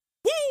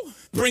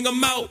Bring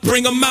 'em out,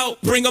 bring 'em out,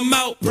 bring 'em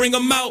out, bring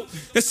 'em out.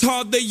 It's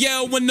hard to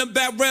yell when the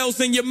barrel's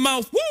in your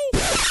mouth. Woo!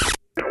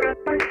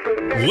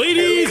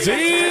 Ladies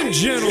and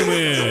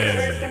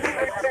gentlemen,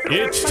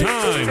 it's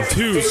time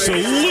to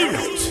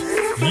salute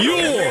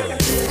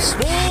your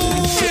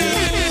sports.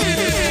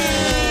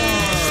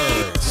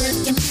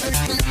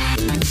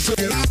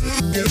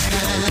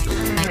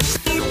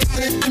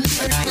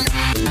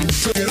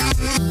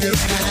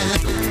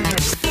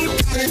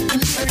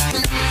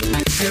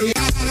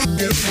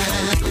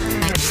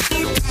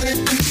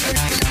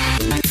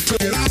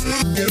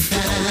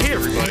 Hey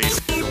everybody,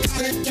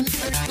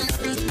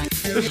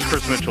 this is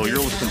Chris Mitchell. You're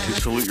listening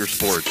to Salute Your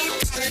Sports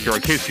here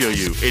on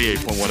KCOU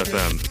 88.1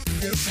 FM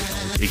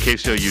and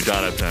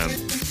KCOU.FM.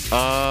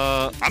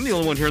 I'm the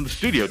only one here in the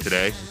studio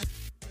today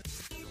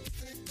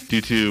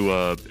due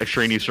to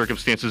extraneous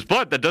circumstances,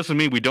 but that doesn't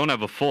mean we don't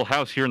have a full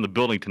house here in the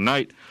building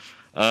tonight.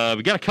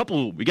 We got a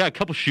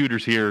couple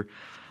shooters here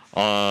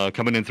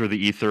coming in through the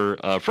ether.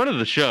 Front of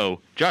the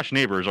show, Josh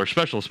Neighbors, our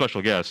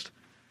special guest.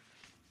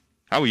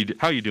 How are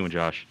you doing,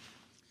 Josh?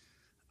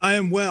 I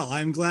am well.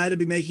 I'm glad to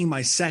be making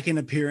my second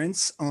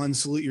appearance on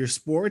Salute Your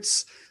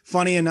Sports.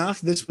 Funny enough,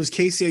 this was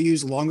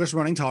KCOU's longest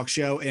running talk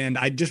show, and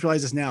I just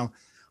realized this now.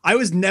 I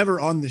was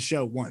never on the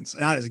show once,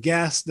 not as a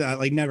guest,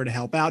 never to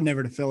help out,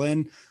 never to fill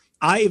in.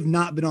 I have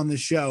not been on the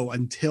show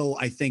until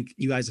I think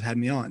you guys have had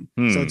me on.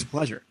 So it's a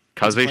pleasure.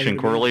 Causation,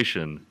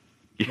 correlation.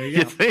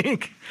 You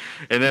think?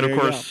 And then,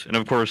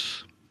 of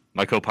course,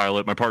 my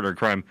co-pilot, my partner in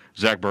crime,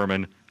 Zach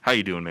Berman. How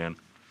you doing, man?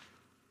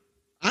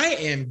 I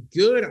am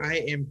good. I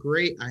am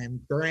great. I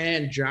am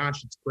grand,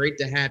 Josh. It's great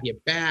to have you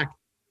back.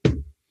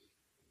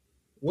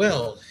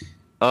 Well,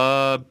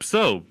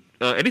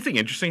 anything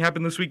interesting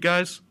happened this week,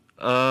 guys?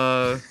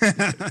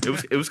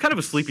 It was kind of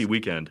a sleepy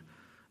weekend.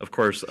 Of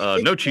course,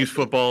 no Chiefs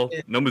football,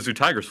 no Mizzou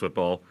Tigers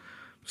football.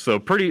 So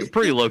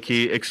pretty low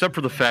key, except for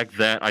the fact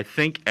that I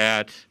think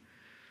at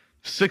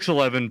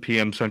 6:11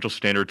 p.m. Central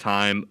Standard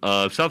Time,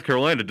 South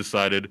Carolina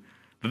decided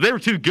that they were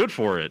too good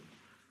for it.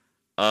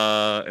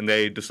 And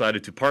they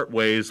decided to part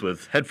ways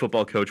with head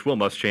football coach Will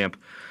Muschamp.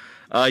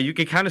 You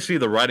can kind of see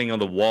the writing on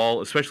the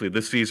wall, especially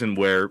this season,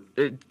 where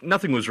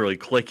nothing was really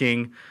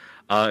clicking.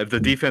 If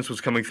the defense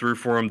was coming through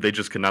for them, they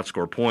just could not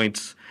score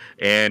points.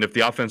 And if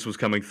the offense was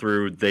coming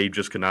through, they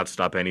just could not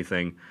stop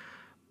anything.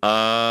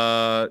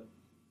 At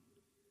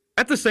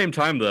the same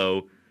time,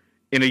 though,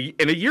 in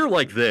a year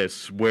like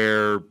this,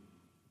 where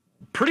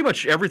pretty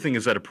much everything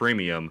is at a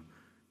premium,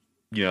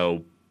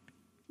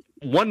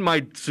 one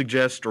might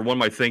suggest or one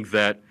might think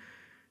that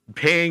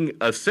paying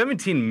a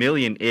 $17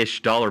 million-ish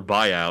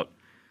buyout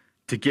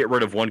to get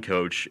rid of one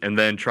coach and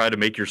then try to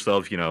make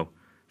yourself,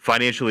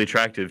 financially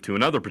attractive to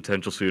another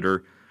potential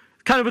suitor,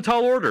 kind of a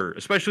tall order,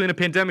 especially in a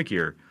pandemic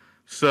year.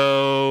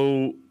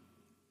 So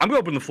I'm going to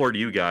open the floor to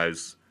you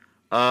guys.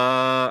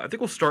 I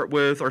think we'll start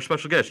with our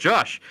special guest.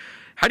 Josh,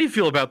 how do you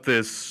feel about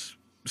this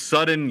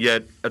sudden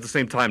yet at the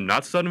same time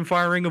not sudden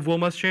firing of Will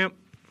Muschamp?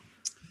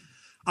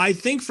 I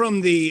think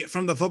from the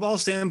football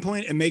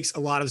standpoint, it makes a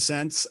lot of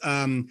sense.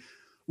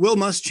 Will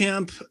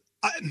Muschamp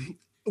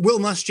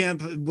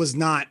was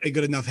not a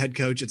good enough head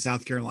coach at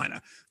South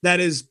Carolina.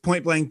 That is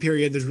point blank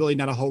period. There's really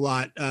not a whole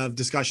lot of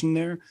discussion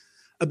there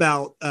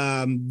about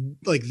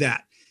like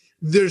that.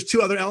 There's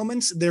two other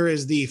elements. There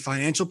is the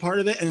financial part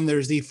of it, and then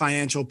there's the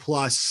financial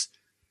plus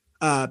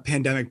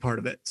pandemic part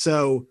of it.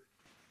 So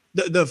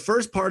the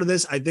first part of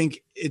this, I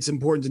think it's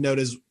important to note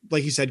is,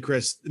 like you said,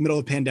 Chris, the middle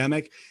of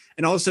pandemic.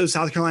 And also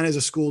South Carolina is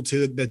a school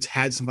too that's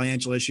had some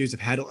financial issues.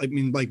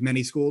 Like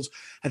many schools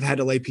have had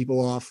to lay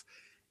people off,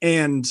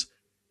 and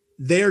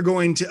they're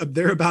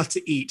about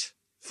to eat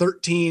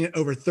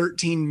over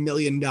 $13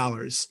 million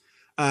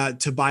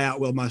to buy out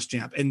Will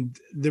Muschamp. And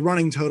the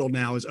running total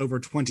now is over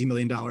 $20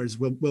 million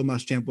Will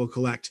Muschamp will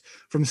collect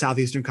from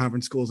Southeastern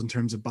Conference schools in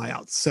terms of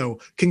buyouts. So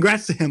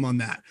congrats to him on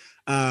that.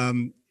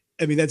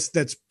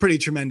 That's pretty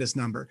tremendous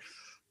number.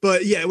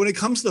 But yeah, when it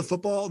comes to the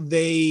football,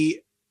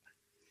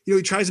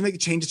 he tries to make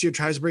changes here,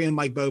 tries to bring in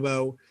Mike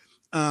Bobo,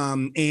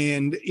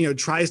 and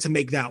tries to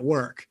make that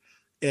work.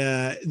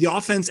 The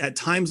offense at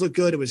times looked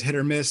good. It was hit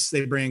or miss.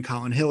 They bring in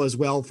Colin Hill as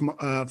well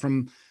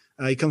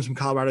he comes from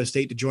Colorado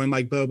State to join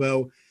Mike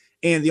Bobo.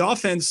 And the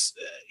offense,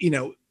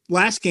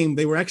 last game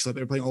they were excellent.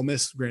 They were playing Ole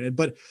Miss, granted,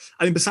 but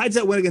besides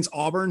that win against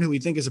Auburn, who we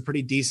think is a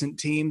pretty decent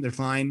team, they're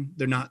fine.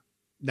 They're not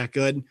that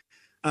good,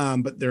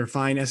 but they're a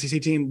fine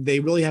SEC team. They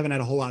really haven't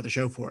had a whole lot to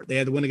show for it. They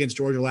had the win against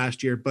Georgia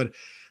last year, but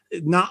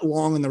not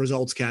long in the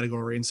results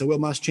category. And so Will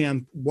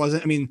Muschamp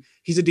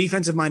he's a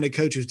defensive-minded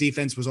coach whose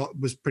defense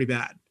was pretty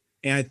bad.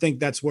 And I think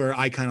that's where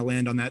I kind of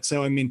land on that.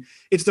 So,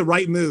 it's the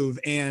right move.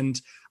 And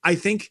I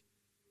think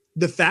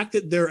the fact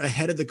that they're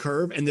ahead of the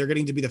curve and they're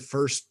getting to be the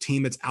first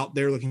team that's out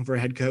there looking for a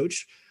head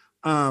coach.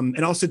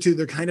 And also too,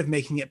 they're kind of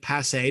making it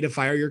passe to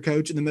fire your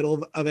coach in the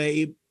middle of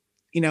a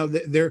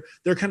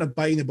they're kind of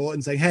biting the bullet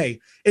and saying, hey,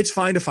 it's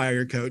fine to fire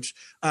your coach.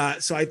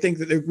 So I think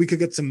that we could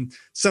get some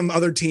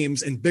other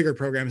teams and bigger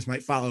programs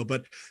might follow,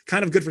 but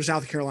kind of good for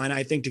South Carolina,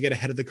 I think, to get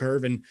ahead of the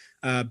curve and,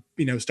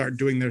 start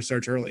doing their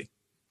search early.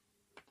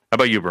 How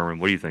about you, Berman?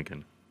 What are you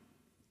thinking?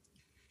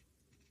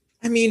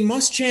 mean,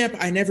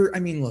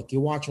 Muschamp, look, you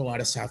watch a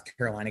lot of South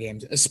Carolina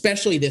games,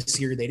 especially this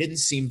year. They didn't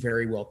seem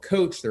very well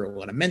coached. There were a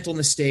lot of mental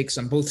mistakes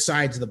on both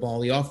sides of the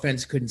ball. The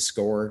offense couldn't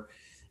score.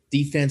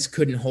 Defense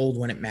couldn't hold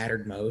when it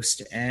mattered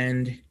most.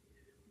 And,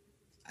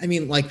 I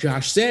mean, like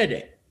Josh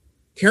said,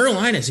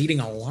 Carolina's eating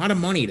a lot of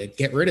money to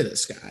get rid of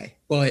this guy.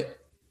 But,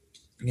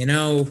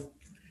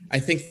 I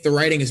think the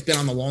writing has been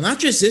on the wall, not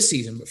just this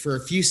season, but for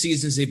a few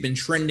seasons, they've been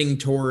trending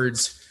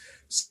towards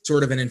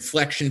sort of an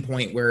inflection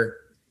point where,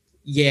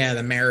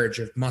 the marriage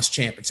of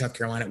Muschamp and South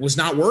Carolina was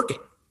not working.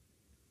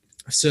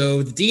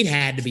 So the deed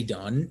had to be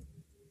done.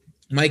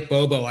 Mike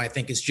Bobo, I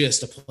think, is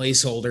just a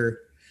placeholder.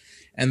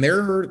 And there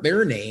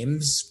are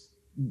names,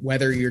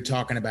 whether you're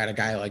talking about a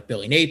guy like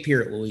Billy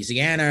Napier at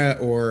Louisiana,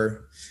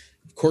 or,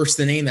 of course,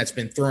 the name that's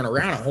been thrown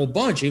around a whole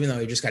bunch, even though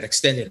he just got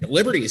extended at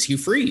Liberty, is Hugh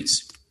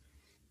Freeze.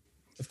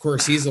 Of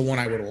course, he's the one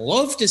I would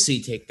love to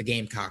see take the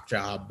Gamecock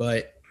job,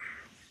 but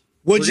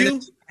would you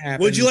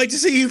like to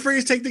see Hugh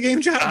Freeze take the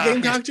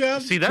Gamecock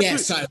job?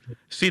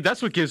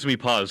 That's what gives me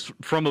pause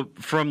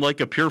from like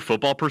a pure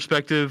football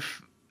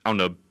perspective. I don't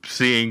know,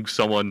 seeing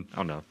someone, I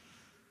don't know,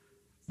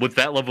 with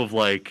that level of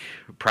like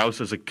prowess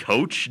as a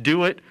coach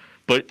do it,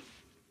 but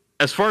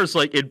as far as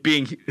like it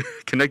being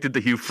connected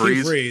to Hugh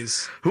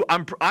Freeze, who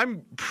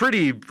I'm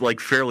pretty like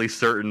fairly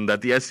certain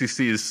that the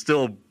SEC is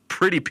still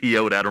pretty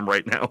PO'd at him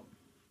right now.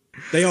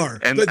 They are,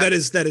 and that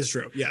is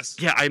true. Yes.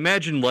 Yeah, I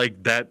imagine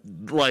like that.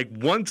 Like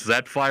once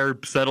that fire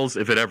settles,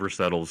 if it ever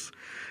settles,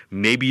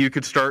 maybe you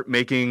could start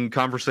making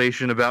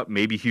conversation about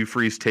maybe Hugh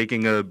Freeze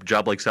taking a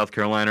job like South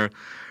Carolina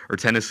or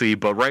Tennessee.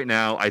 But right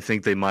now, I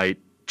think they might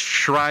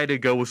try to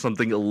go with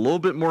something a little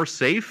bit more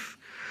safe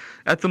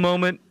at the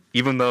moment.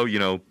 Even though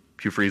Hugh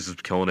Freeze is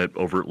killing it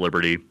over at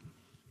Liberty.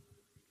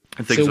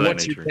 And things so of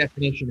what's that nature. Your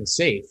definition of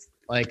safe?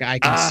 Like I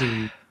can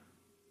see,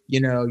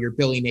 your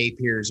Billy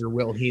Napiers or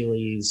Will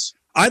Healy's.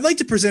 I'd like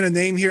to present a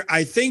name here.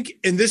 I think,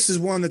 and this is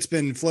one that's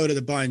been floated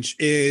a bunch,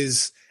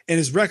 and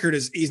his record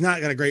is, he's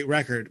not got a great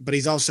record, but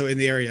he's also in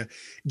the area.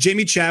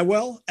 Jamie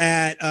Chadwell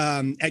at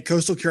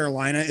Coastal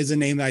Carolina is a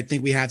name that I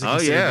think we have to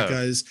consider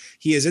because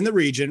he is in the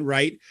region,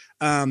 right?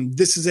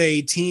 This is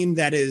a team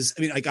that is,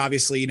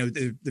 obviously,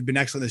 they've been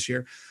excellent this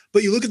year,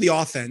 but you look at the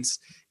offense,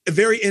 a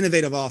very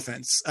innovative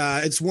offense.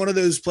 It's one of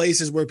those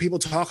places where people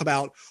talk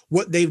about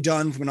what they've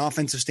done from an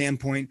offensive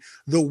standpoint,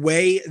 the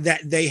way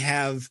that they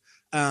have,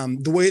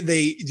 the way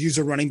they use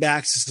their running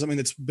backs is something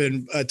that's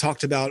been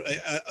talked about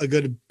a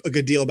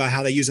good deal about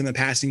how they use them in the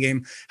passing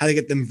game, how they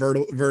get them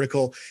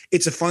vertical.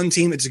 It's a fun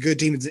team. It's a good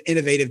team. It's an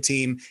innovative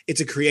team. It's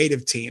a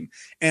creative team.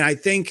 And I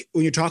think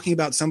when you're talking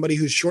about somebody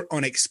who's short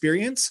on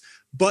experience,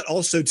 but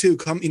also too,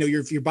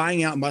 if you're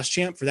buying out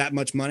Muschamp for that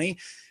much money,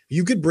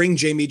 you could bring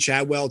Jamie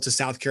Chadwell to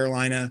South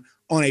Carolina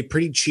on a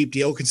pretty cheap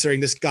deal, considering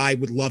this guy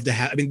would love to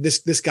have,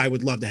 this guy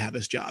would love to have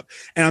his job.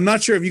 And I'm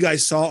not sure if you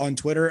guys saw on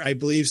Twitter, I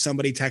believe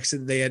somebody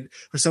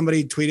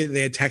somebody tweeted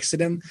they had texted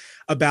him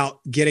about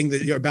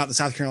getting about the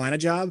South Carolina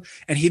job.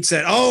 And he'd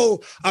said,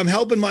 "Oh, I'm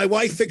helping my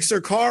wife fix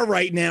her car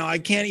right now. I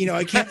can't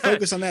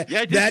focus on that."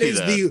 Yeah, that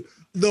is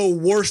the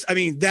worst.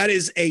 That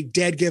is a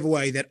dead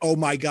giveaway that, oh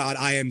my God,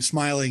 I am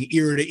smiling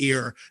ear to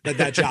ear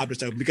that job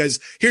is open. Because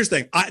here's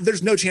the thing,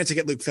 there's no chance to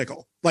get Luke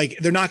Fickell. Like,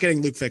 they're not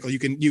getting Luke Fickell.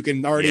 You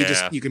can already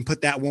you can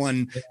put that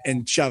one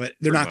and shove it.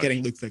 They're not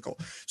getting Luke Fickell.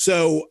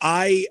 So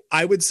I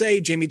would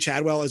say Jamie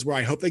Chadwell is where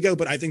I hope they go,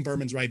 but I think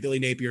Berman's right. Billy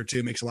Napier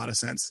too makes a lot of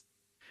sense.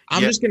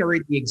 I'm just going to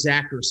read the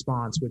exact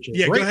response, which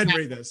is go ahead and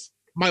read this.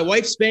 My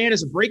wife's fan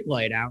has a brake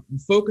light out. I'm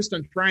focused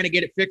on trying to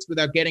get it fixed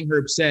without getting her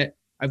upset.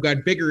 I've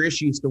got bigger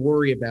issues to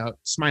worry about.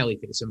 Smiley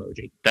face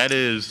emoji. That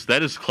is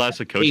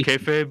classic Coach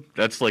kayfabe.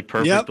 That's like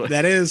perfect. Yep,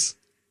 that is.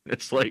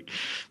 It's like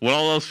when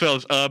all else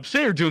fails.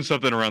 Say you're doing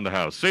something around the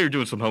house. Say you're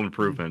doing some home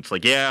improvements.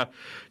 Like yeah,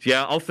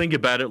 I'll think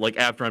about it. Like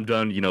after I'm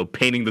done,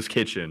 painting this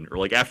kitchen, or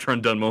like after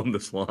I'm done mowing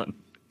this lawn.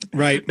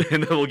 Right.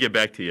 And then we'll get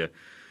back to you.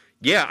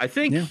 Yeah, I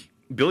think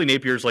Billy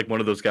Napier is like one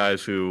of those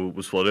guys who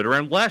was floated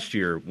around last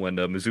year when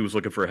Mizzou was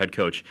looking for a head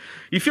coach.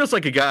 He feels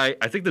like a guy.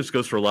 I think this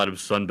goes for a lot of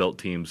Sun Belt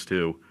teams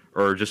too,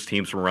 or just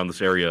teams from around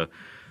this area.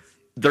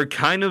 They're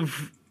kind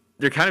of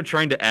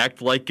trying to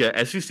act like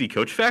a SEC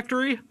coach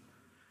factory,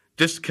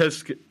 just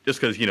because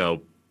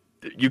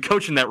you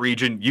coach in that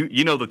region,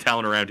 you know the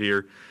talent around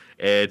here.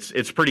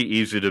 It's pretty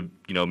easy to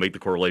make the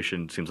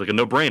correlation. Seems like a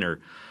no-brainer.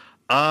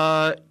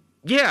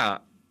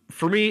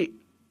 For me,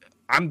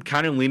 I'm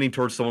kind of leaning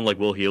towards someone like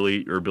Will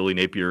Healy or Billy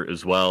Napier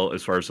as well,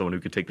 as far as someone who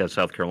could take that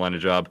South Carolina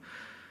job.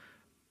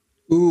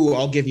 Ooh,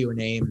 I'll give you a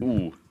name.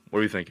 Ooh, what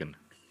are you thinking?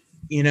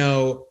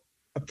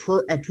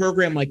 A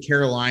program like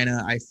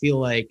Carolina, I feel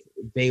like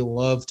they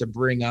love to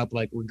bring up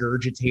like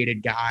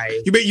regurgitated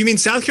guys. You mean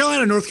South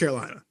Carolina or North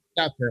Carolina?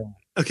 South Carolina.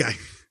 Okay.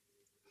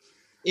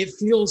 It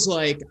feels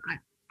like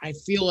I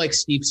feel like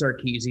Steve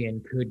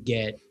Sarkisian could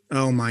get.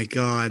 Oh my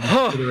God.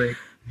 Oh.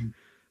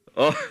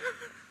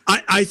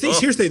 I think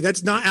seriously,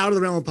 that's not out of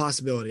the realm of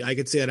possibility. I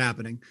could see it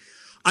happening.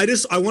 I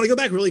want to go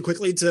back really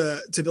quickly to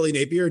Billy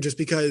Napier, just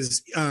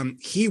because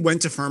he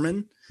went to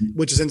Furman,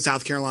 which is in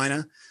South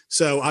Carolina.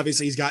 So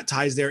obviously he's got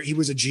ties there. He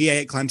was a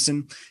GA at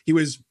Clemson. He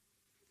was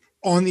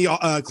on the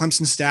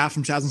Clemson staff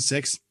from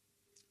 2006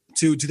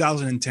 to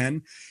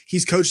 2010.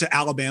 He's coached at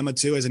Alabama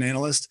too as an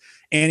analyst,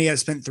 and he has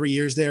spent 3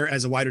 years there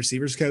as a wide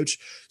receivers coach.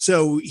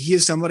 So he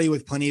is somebody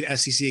with plenty of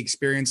SEC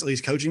experience, at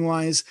least coaching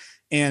wise.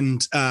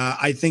 And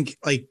I think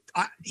I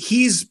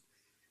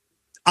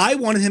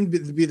wanted him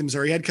to be the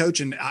Missouri head coach,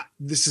 and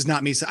this is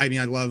not me. I mean,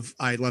 I love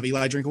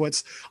Eli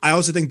Drinkowitz. I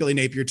also think Billy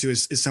Napier too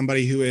is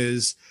somebody who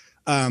is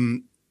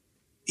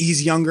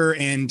he's younger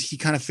and he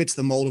kind of fits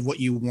the mold of what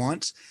you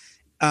want.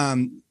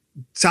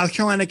 South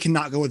Carolina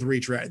cannot go with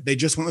retread. They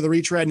just went with a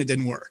retread and it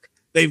didn't work.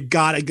 They've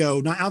got to go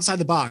not outside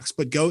the box,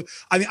 but go.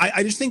 I mean,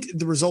 I just think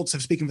the results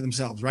have spoken for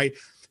themselves, right?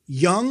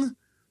 Young,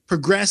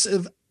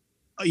 progressive,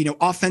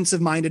 offensive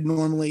minded,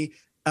 normally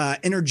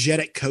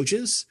energetic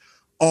coaches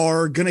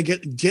are going to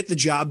get the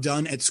job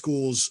done at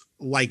schools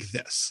like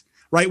this,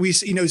 right? We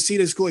see it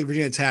at a school like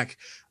Virginia Tech,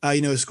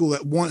 a school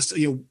that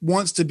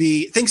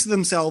thinks of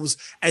themselves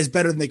as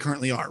better than they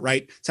currently are,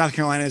 right? South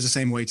Carolina is the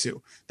same way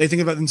too. They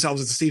think about themselves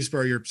as the Steve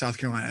Spurrier, South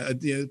Carolina,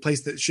 a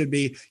place that should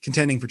be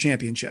contending for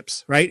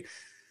championships, right?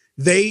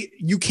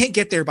 You can't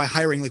get there by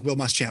hiring like Will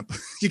Muschamp.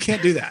 You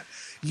can't do that.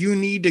 You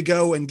need to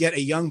go and get a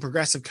young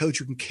progressive coach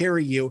who can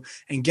carry you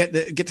and get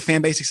the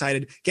fan base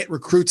excited, get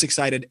recruits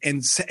excited,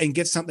 and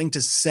get something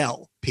to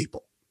sell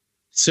people.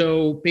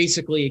 So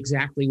basically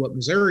exactly what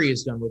Missouri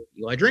has done with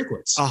Eli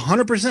Drinkowitz.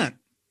 100%.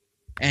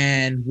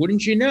 And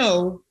wouldn't you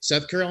know,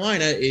 South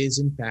Carolina is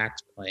in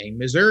fact playing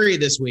Missouri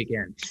this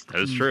weekend. That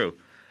is true.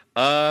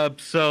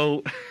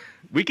 So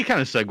we could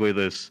kind of segue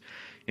this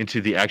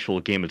into the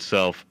actual game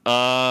itself.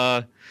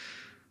 I've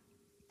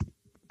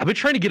been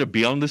trying to get a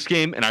beat on this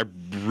game, and I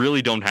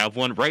really don't have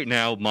one. Right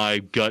now, my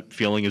gut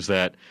feeling is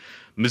that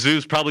Mizzou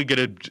is probably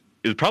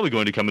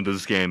going to come into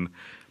this game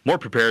more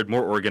prepared,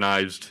 more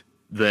organized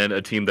than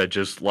a team that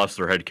just lost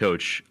their head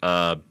coach.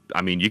 I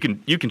mean, you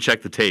can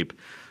check the tape.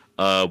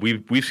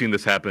 We've seen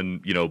this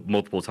happen,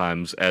 multiple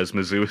times as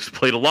Mizzou has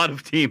played a lot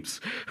of teams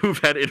who've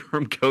had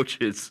interim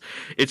coaches.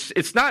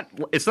 It's not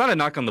a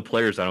knock on the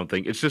players, I don't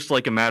think. It's just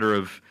like a matter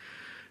of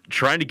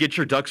trying to get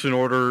your ducks in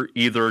order,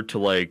 either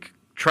to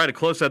try to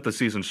close out the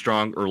season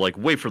strong or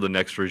wait for the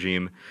next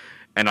regime.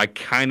 And I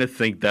kind of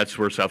think that's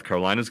where South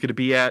Carolina is going to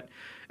be at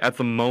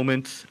the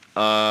moment.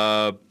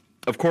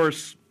 Of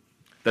course,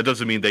 that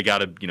doesn't mean they got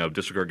to,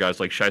 disregard guys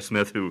like Shi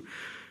Smith,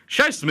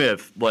 as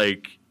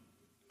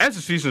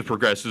the season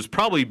progresses,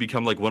 probably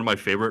become one of my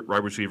favorite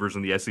wide receivers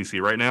in the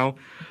SEC right now.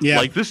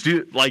 Yeah. This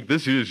dude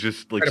is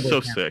just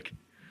so sick.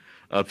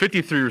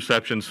 53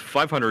 receptions,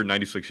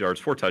 596 yards,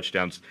 4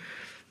 touchdowns.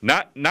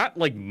 Not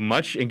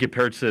much in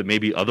compared to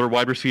maybe other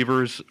wide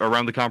receivers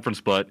around the conference,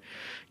 but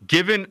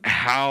given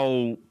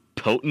how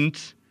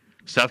potent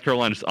South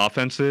Carolina's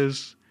offense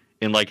is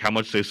and how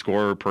much they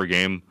score per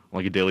game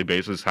on a daily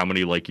basis, how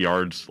many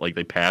yards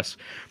they pass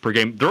per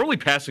game, they're only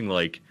passing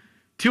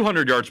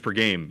 200 yards per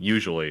game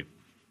usually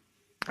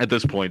at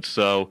this point.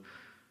 So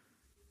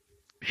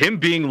him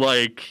being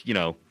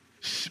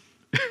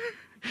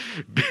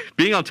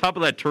being on top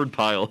of that turd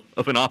pile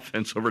of an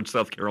offense over in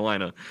South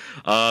Carolina,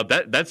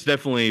 that's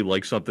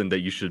definitely something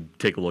that you should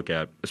take a look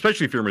at,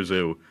 especially if you're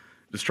Mizzou,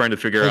 just trying to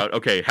figure out,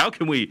 okay, how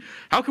can we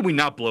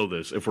not blow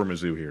this if we're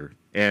Mizzou here?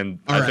 And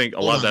I think a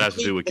lot of that has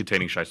to do with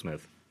containing Shi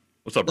Smith.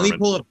 What's up, Berman? Let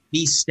me pull up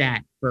the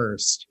stat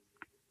first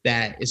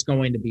that is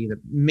going to be the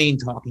main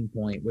talking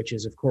point, which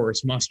is, of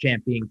course,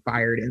 Muschamp being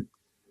fired. And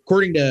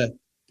according to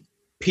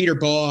Peter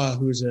Baugh,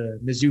 who's a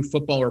Mizzou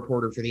football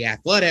reporter for The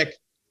Athletic,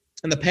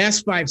 in the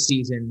past 5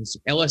 seasons,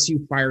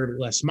 LSU fired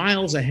Les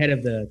Miles ahead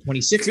of the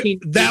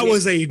 2016. That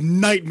was a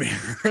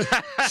nightmare.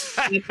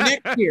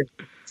 Next year,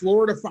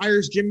 Florida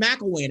fires Jim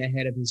McElwain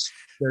ahead of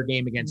their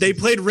game against. They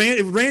played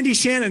Randy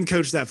Shannon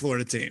coached that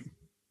Florida team.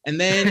 And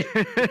then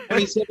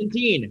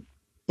 2017,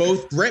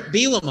 both Brett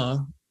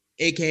Bielema,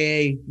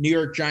 a.k.a. New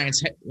York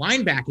Giants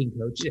linebacking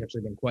coach, he's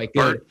actually been quite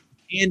good,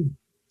 and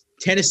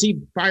Tennessee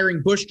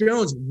firing Bush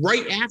Jones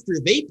right after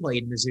they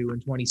played Mizzou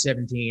in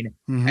 2017,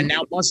 and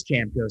now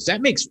Muschamp goes.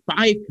 That makes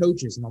 5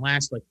 coaches in the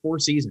last 4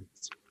 seasons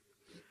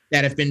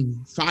that have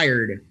been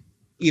fired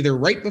either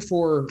right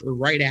before or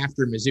right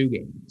after Mizzou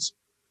games.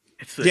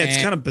 It's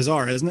kind of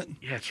bizarre, isn't it?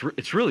 Yeah,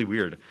 it's really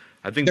weird.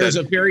 I think there's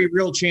a very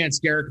real chance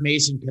Derek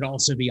Mason could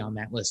also be on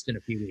that list in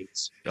a few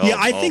weeks.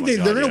 I think they're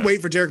going to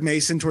wait for Derek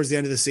Mason towards the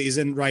end of the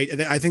season,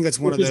 right? I think that's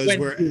one of those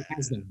where,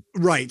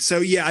 right. So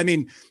yeah, I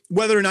mean,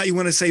 whether or not you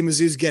want to say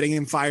Mizzou's getting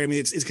him fired, I mean,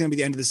 it's going to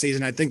be the end of the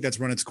season. I think that's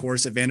run its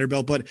course at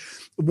Vanderbilt. But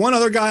one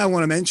other guy I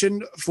want to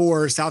mention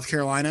for South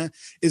Carolina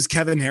is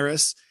Kevin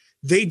Harris.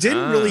 They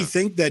didn't really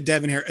think that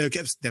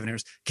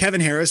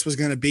Kevin Harris was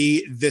going to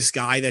be this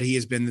guy that he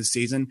has been this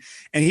season.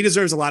 And he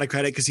deserves a lot of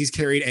credit because he's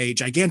carried a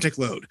gigantic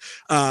load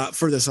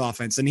for this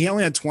offense. And he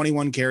only had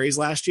 21 carries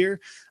last year,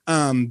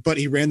 but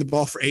he ran the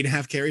ball for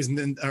 8.5 carries and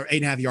then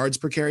 8.5 yards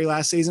per carry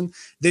last season.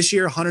 This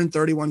year,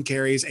 131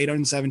 carries,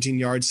 817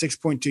 yards,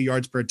 6.2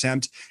 yards per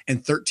attempt,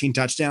 and 13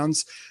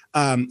 touchdowns.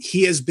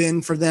 He has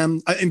been for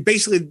them, and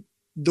basically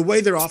the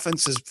way their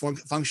offense has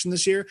functioned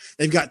this year,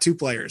 they've got 2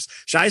 players,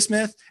 Shi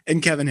Smith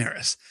and Kevin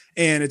Harris.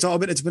 And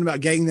it's been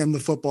about getting them the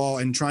football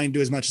and trying to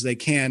do as much as they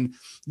can.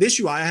 The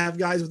issue I have,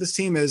 guys, with this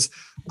team is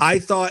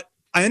I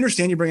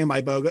understand you bring in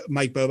Mike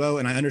Bobo,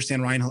 and I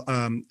understand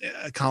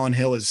Colin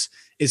Hill is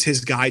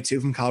his guy too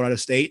from Colorado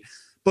State.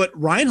 But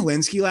Ryan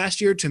Helinski last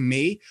year, to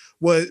me,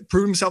 proved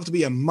himself to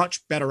be a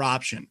much better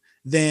option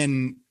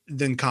than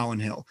Colin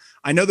Hill.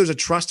 I know there's a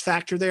trust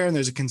factor there and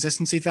there's a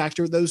consistency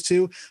factor with those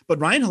two, but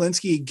Ryan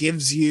Helinski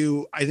gives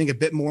you, I think, a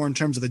bit more in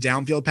terms of the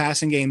downfield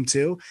passing game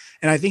too.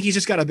 And I think he's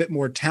just got a bit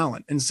more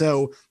talent. And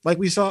so, like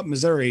we saw at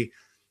Missouri,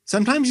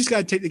 sometimes you just got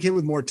to take the kid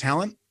with more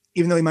talent,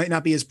 even though he might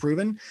not be as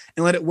proven,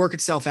 and let it work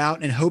itself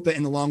out and hope that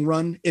in the long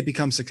run it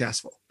becomes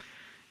successful.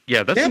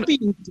 Yeah, that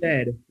being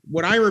said,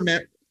 what I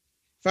remember,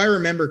 if I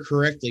remember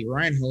correctly,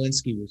 Ryan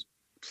Helinski was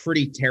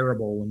pretty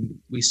terrible when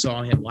we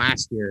saw him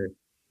last year.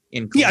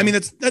 Yeah, I mean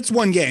that's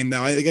one game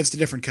though against a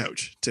different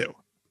coach too.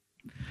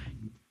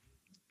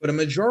 But a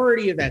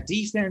majority of that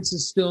defense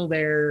is still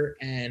there,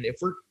 and if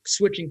we're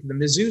switching to the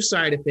Mizzou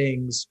side of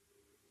things,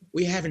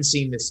 we haven't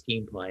seen this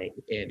scheme play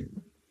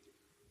in.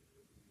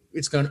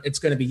 It's going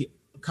to be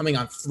coming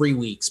on 3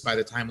 weeks by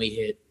the time we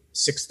hit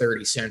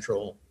 6:30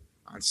 Central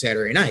on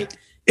Saturday night.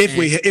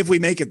 If we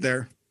make it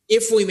there.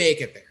 If we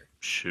make it there.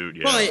 Shoot,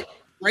 yeah. But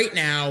right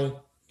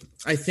now,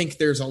 I think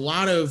there's a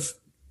lot of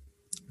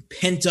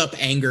pent-up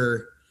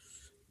anger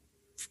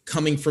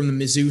coming from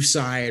the Mizzou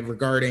side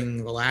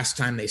regarding the last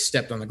time they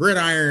stepped on the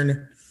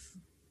gridiron.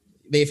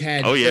 They've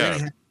had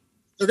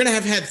they're going to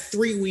have had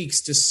 3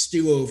 weeks to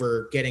stew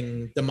over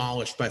getting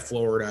demolished by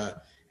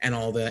Florida and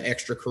all the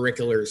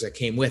extracurriculars that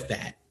came with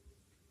that.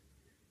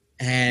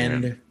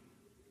 And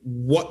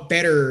what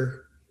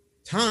better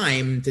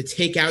time to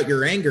take out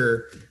your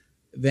anger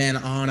than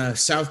on a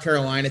South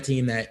Carolina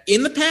team that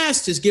in the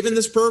past has given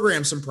this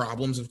program some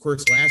problems. Of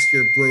course, last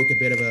year broke a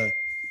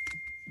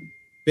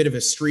bit of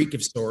a streak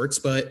of sorts,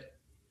 but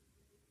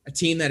a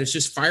team that has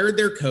just fired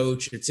their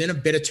coach. It's in a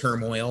bit of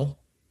turmoil.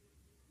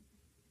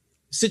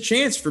 It's a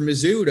chance for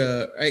Mizzou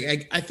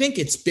to, I think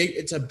it's big.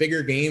 It's a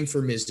bigger game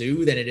for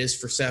Mizzou than it is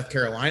for South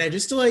Carolina,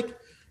 just to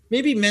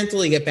maybe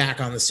mentally get back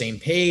on the same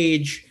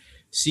page,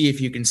 see if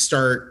you can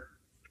start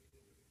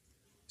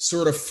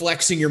sort of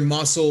flexing your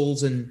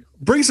muscles and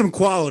bring some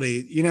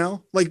quality,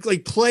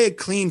 like play a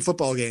clean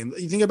football game.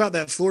 You think about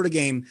that Florida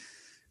game.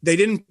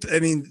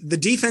 The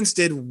defense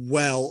did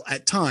well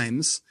at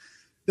times.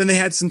 Then they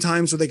had some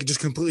times where they could just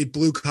completely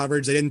blew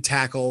coverage. They didn't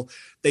tackle.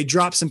 They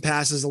dropped some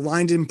passes. The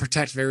line didn't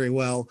protect very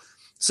well.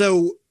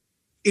 So,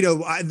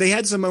 they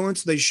had some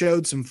moments where they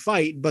showed some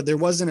fight, but there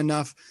wasn't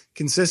enough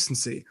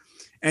consistency.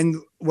 And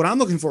what I'm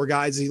looking for,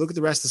 guys, is you look at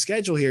the rest of the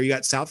schedule here. You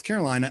got South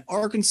Carolina,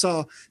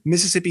 Arkansas,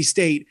 Mississippi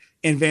State,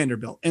 and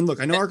Vanderbilt. And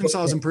look, I know Arkansas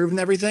has improved and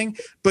everything,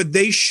 but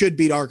they should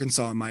beat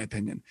Arkansas, in my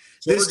opinion.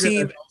 This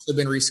team has also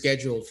been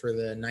rescheduled for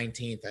the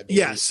 19th, I believe.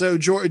 Yeah, so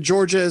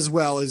Georgia as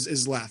well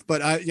is left.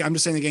 But I'm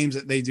just saying the games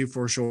that they do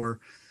for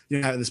sure,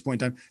 at this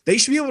point in time. They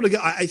should be able to go.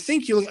 I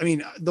think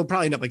they'll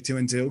probably end up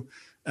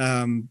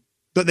 2-2.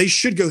 But they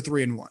should go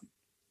 3-1.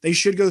 They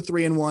should go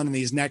 3-1 in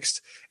these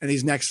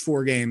next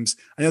 4 games.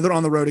 I know they're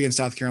on the road against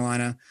South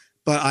Carolina,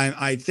 but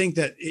I think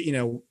that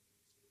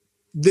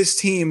this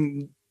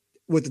team,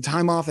 with the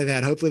time off they've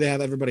had, hopefully they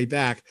have everybody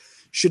back,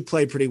 should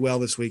play pretty well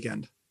this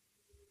weekend.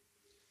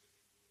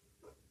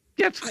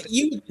 Yeah,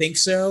 you would think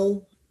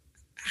so.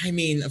 I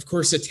mean, of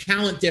course, the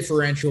talent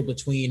differential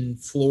between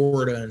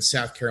Florida and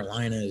South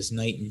Carolina is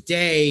night and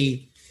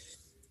day.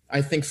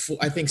 I think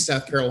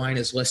South Carolina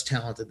is less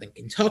talented than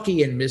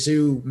Kentucky, and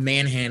Mizzou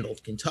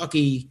manhandled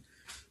Kentucky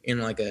in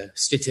a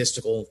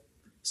statistical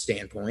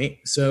standpoint.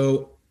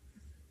 So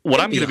what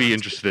I'm going to be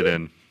interested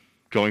in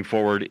going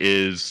forward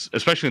is,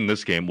 especially in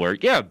this game where,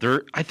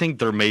 I think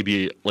there may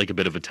be a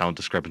bit of a talent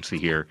discrepancy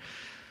here.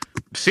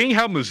 Seeing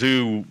how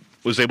Mizzou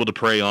was able to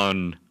prey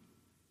on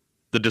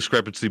the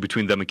discrepancy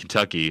between them and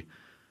Kentucky,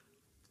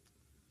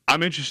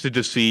 I'm interested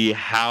to see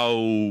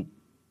how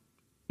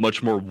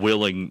much more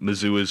willing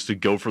Mizzou is to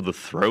go for the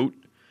throat,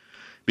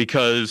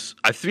 because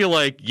I feel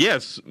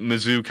yes,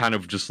 Mizzou kind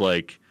of just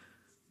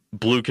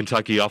blew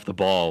Kentucky off the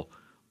ball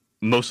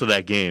most of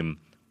that game,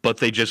 but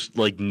they just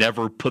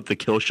never put the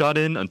kill shot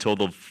in until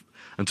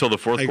the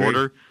fourth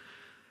quarter.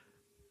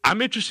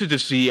 I'm interested to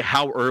see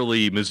how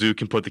early Mizzou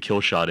can put the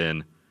kill shot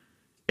in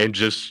and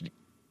just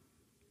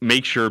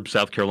make sure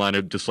South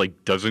Carolina just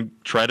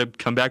doesn't try to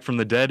come back from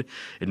the dead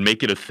and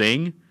make it a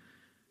thing.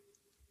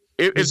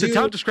 If the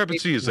talent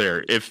discrepancy is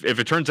there, if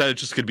it turns out it's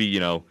just going to be,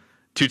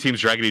 two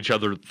teams dragging each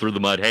other through the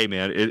mud, hey,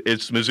 man,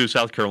 it's Mizzou,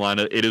 South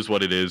Carolina. It is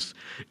what it is.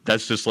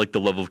 That's just the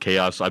level of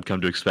chaos I've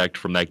come to expect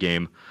from that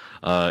game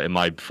in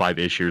my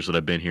 5-ish years that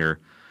I've been here.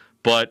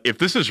 But if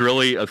this is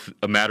really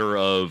a matter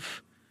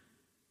of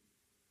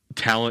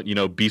talent,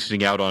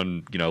 beasting out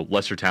on,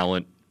 lesser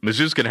talent,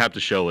 Mizzou's going to have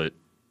to show it,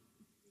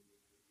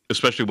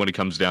 especially when it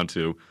comes down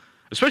to,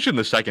 especially in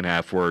the second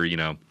half where,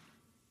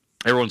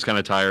 everyone's kind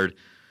of tired.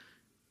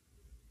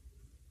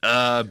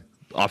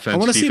 Offense. I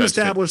want to see them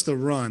establish the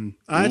run.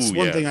 That's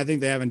one thing I think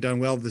they haven't done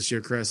well this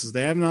year, Chris, is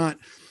they have not.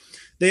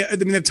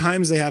 At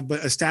times they have, but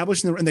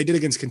establishing the run, and they did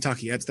against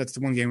Kentucky. That's the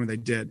one game where they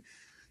did.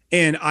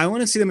 And I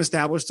want to see them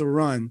establish the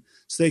run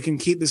so they can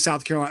keep the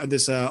South Carolina, the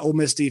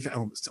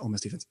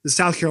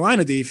South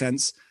Carolina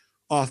defense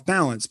off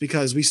balance,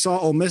 because we saw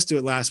Ole Miss do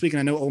it last week. And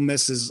I know Ole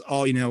Miss is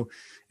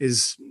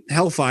is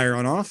hellfire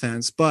on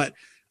offense, but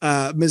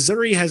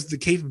Missouri has the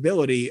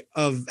capability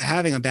of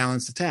having a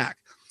balanced attack.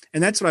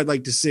 And that's what I'd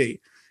like to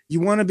see. You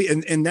want to be,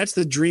 and that's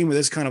the dream with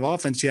this kind of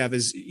offense you have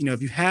is,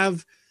 if you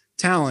have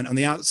talent on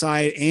the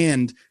outside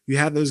and you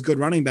have those good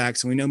running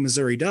backs, and we know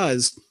Missouri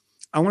does,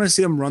 I want to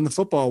see them run the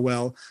football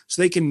well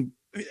so they can,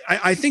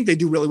 I think they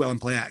do really well in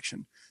play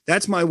action.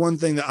 That's my one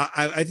thing that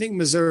I think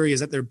Missouri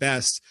is at their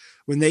best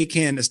when they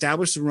can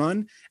establish the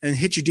run and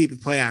hit you deep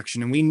with play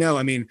action. And we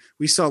know,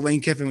 we saw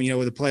Lane Kiffin,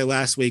 with a play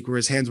last week where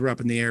his hands were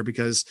up in the air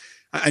because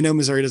I know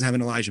Missouri doesn't have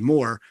an Elijah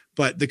Moore,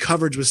 but the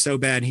coverage was so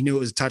bad. He knew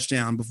it was a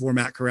touchdown before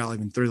Matt Corral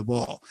even threw the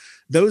ball.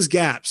 Those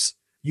gaps,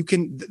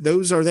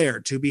 those are there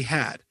to be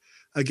had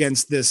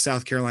against this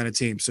South Carolina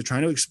team. So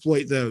trying to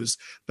exploit those,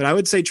 but I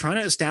would say trying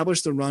to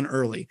establish the run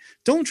early.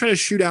 Don't try to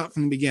shoot out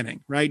from the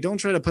beginning, right? Don't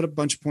try to put up a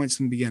bunch of points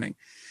from the beginning.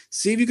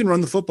 See if you can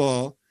run the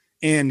football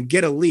and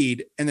get a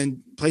lead and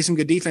then play some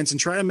good defense and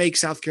try to make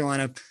South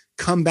Carolina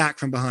come back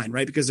from behind,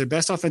 right? Because their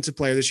best offensive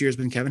player this year has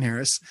been Kevin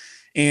Harris.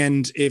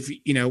 And if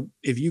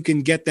you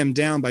can get them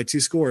down by 2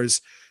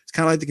 scores, it's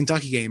kind of like the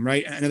Kentucky game,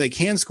 right? I know they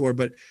can score,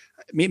 but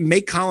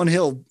make Colin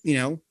Hill,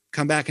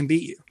 come back and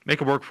beat you.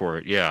 Make him work for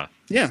it. Yeah.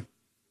 Yeah.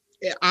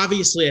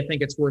 Obviously, I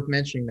think it's worth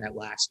mentioning that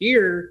last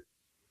year,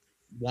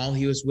 while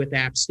he was with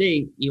App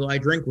State, Eli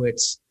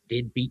Drinkwitz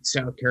did beat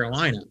South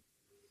Carolina.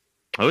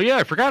 Oh, yeah,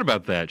 I forgot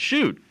about that.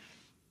 Shoot.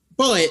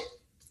 But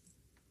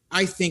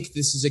I think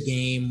this is a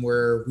game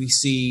where we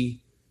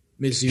see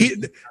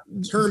Mizzou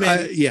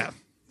determined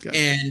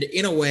and,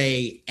 in a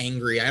way,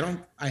 angry. I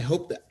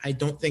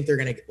don't think they're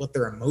going to let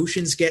their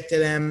emotions get to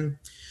them.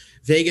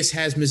 Vegas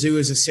has Mizzou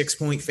as a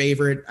 6-point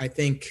favorite. I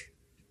think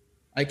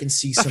I can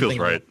see something. That feels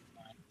right.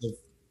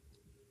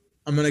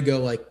 I'm going to go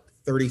like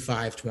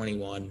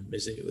 35-21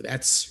 Mizzou.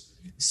 That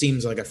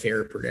seems like a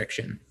fair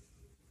prediction.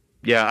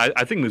 Yeah,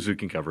 I think Mizzou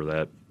can cover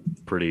that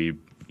pretty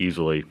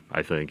easily,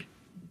 I think.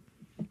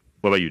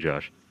 What about you,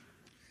 Josh?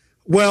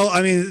 Well,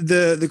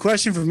 the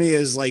question for me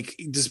is,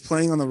 does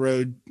playing on the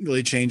road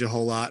really change a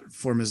whole lot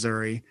for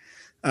Missouri?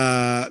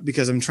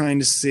 Because I'm trying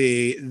to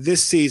see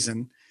this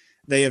season,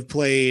 they have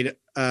played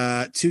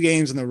 2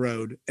 games on the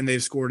road and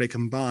they've scored a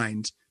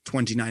combined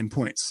 29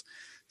 points.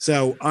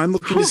 So I'm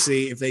looking to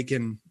see if they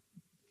can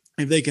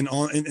and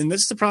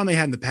this is the problem they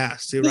had in the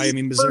past too, right?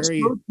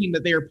 Missouri team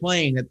that they are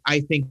playing that I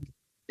think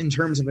in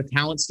terms of a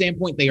talent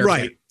standpoint, they are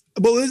right.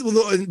 But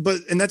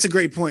that's a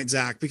great point,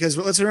 Zach, because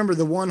let's remember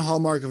the one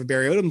hallmark of a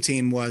Barry Odom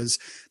team was,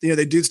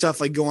 they do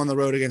stuff like go on the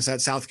road against that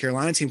South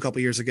Carolina team a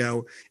couple years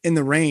ago in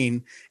the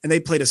rain, and they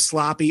played a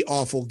sloppy,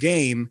 awful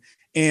game,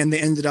 and they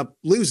ended up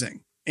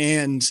losing.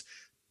 And,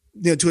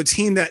 to a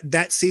team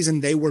that season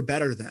they were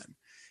better than.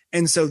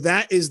 And so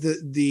that is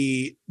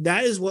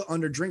that is what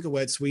under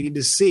Drinkowitz we need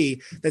to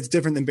see that's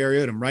different than Barry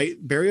Odom, right?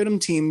 Barry Odom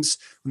teams,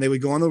 when they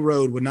would go on the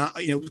road, would not,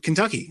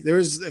 Kentucky. There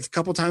was a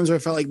couple times where I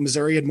felt like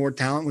Missouri had more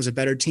talent, was a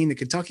better team than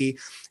Kentucky,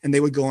 and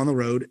they would go on the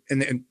road,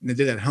 and they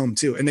did that at home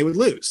too, and they would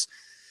lose.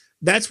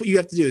 That's what you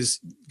have to do, is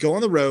go on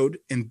the road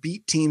and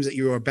beat teams that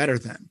you are better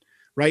than,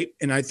 right?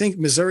 And I think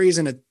Missouri is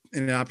in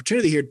an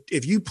opportunity here.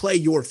 If you play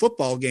your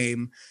football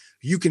game,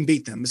 you can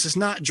beat them. It's just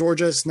not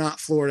Georgia. It's not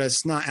Florida.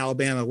 It's not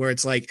Alabama, where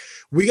it's like,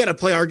 we got to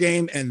play our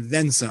game and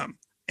then some,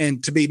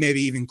 and to be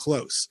maybe even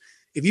close.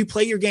 If you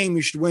play your game,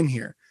 you should win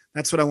here.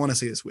 That's what I want to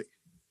see this week.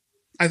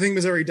 I think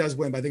Missouri does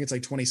win, but I think it's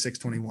like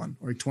 26-21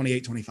 or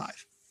 28-25.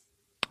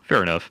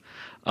 Fair enough.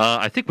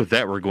 I think with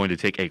that, we're going to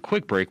take a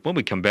quick break. When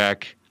we come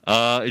back,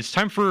 it's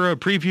time for a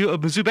preview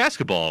of Mizzou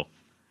basketball,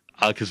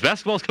 because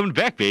basketball's coming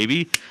back,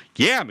 baby.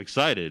 Yeah, I'm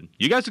excited.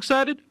 You guys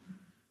excited?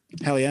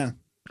 Hell yeah.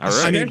 All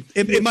right.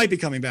 It might be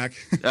coming back.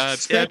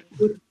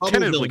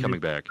 Tentatively coming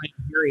back.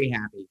 I'm very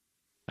happy.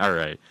 All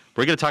right.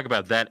 We're going to talk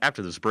about that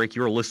after this break.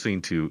 You're listening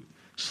to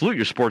Salute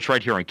Your Sports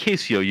right here on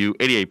KCOU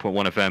 88.1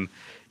 FM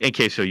and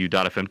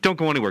KCOU.FM. Don't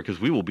go anywhere, because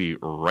we will be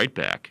right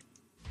back.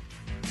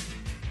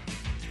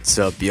 What's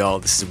up, y'all?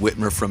 This is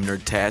Whitmer from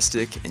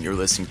Nerdtastic, and you're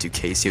listening to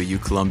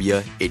KCOU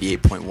Columbia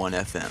 88.1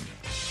 FM.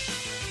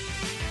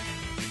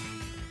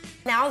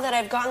 Now that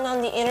I've gotten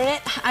on the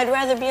internet, I'd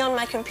rather be on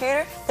my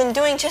computer than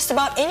doing just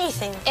about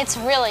anything. It's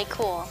really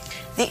cool.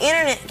 The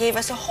internet gave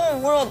us a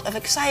whole world of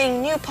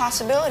exciting new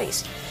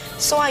possibilities.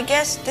 So I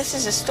guess this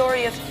is a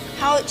story of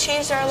how it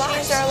changed our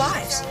lives.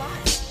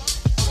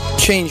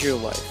 Change your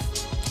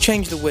life.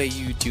 Change the way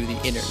you do the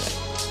internet.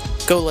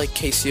 Go like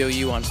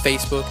KCOU on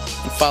Facebook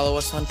and follow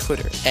us on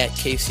Twitter at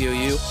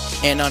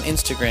KCOU and on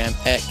Instagram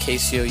at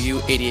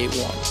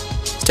KCOU881.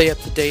 Stay up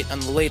to date on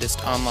the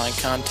latest online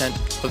content,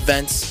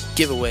 events,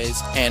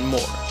 giveaways, and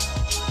more.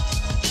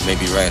 You may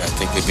be right. I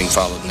think we're being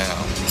followed now.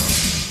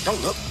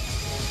 Don't look.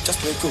 Just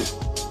play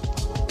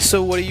cool.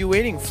 So what are you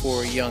waiting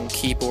for, young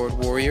keyboard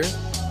warrior?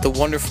 The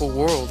wonderful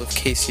world of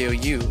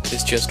KCOU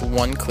is just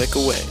one click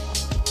away.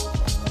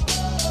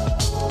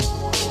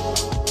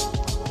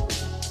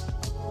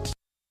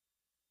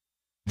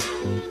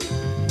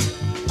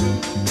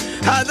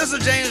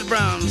 This is James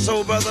Brown,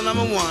 soul brother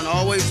number one,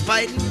 always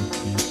fighting.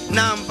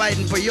 Now I'm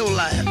fighting for your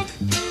life.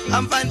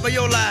 I'm fighting for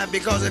your life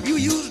because if you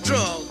use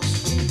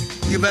drugs,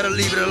 you better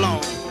leave it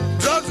alone.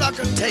 Drugs are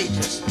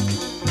contagious.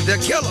 They're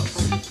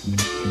killers.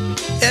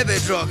 Every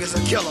drug is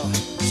a killer.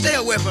 Stay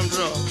away from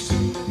drugs.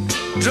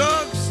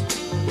 Drugs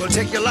will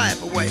take your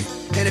life away.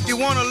 And if you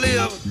want to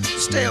live,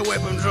 stay away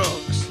from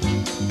drugs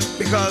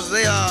because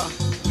they are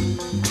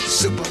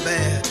super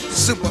bad,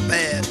 super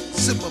bad,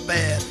 super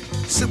bad,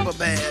 super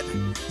bad,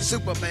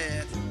 super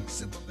bad,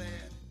 super bad.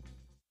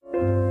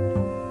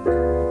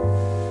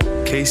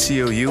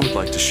 KCOU would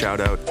like to shout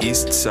out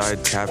East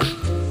Side Tavern.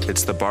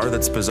 It's the bar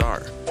that's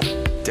bizarre.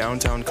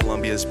 Downtown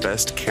Columbia's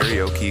best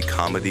karaoke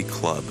comedy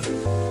club.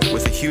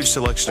 With a huge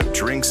selection of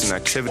drinks and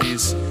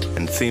activities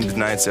and themed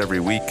nights every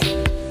week,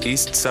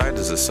 East Side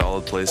is a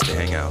solid place to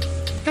hang out.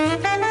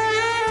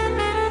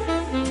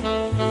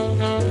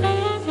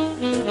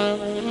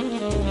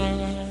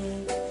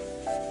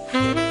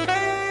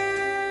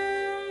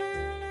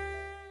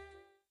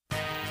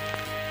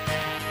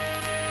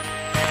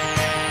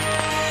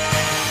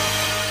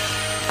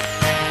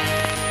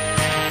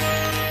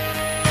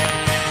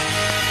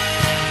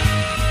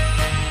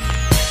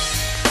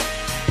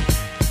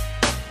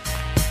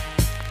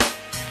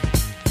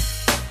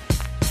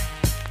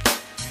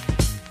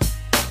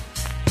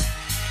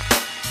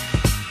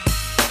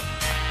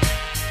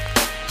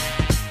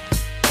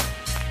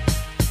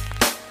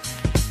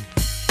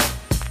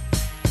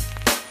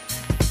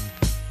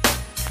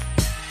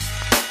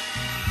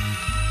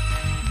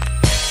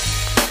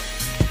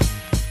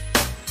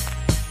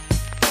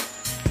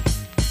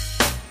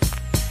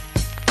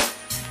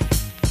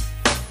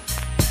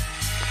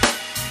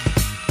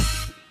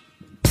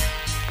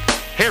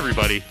 Hey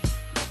everybody,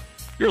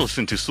 you're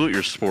listening to Salute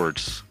Your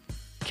Sports,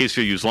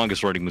 KCOU's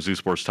longest running Mizzou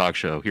sports talk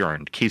show here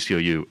on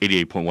KCOU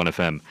 88.1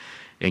 FM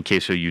and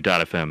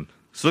KCOU.FM.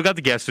 Still got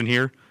the guests in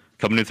here,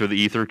 coming in through the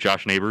ether,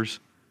 Josh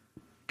Neighbors,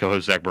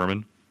 co-host Zach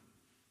Berman.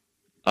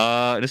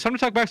 And it's time to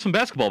talk about some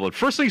basketball, but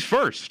first things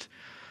first,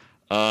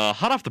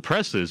 hot off the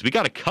presses, we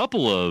got a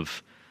couple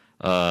of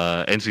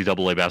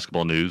NCAA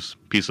basketball news,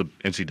 piece of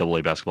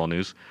NCAA basketball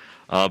news.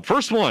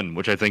 First one,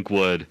 which I think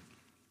would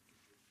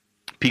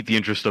pique the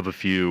interest of a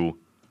few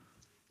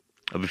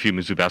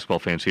Mizzou basketball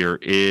fans here,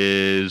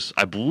 is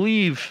I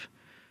believe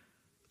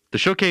the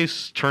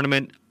Showcase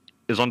tournament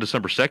is on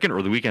December 2nd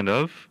or the weekend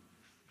of,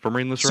 if I'm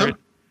reading this right.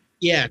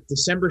 Yeah,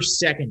 December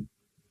 2nd,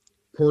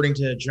 according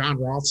to John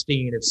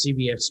Rothstein of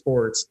CBS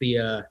Sports,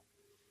 the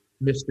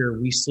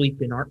Mr. We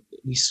Sleep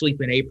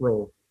in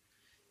April.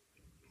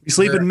 We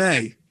sleep in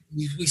May.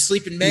 We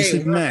sleep in May. We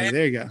sleep in May.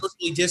 There you go.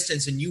 Socially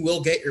distance, and you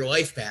will get your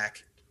life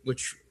back,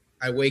 which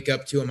I wake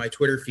up to on my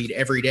Twitter feed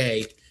every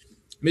day.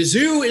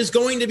 Mizzou is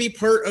going to be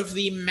part of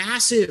the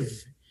massive,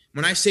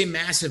 when I say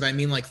massive, I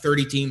mean like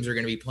 30 teams are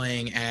going to be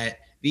playing at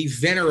the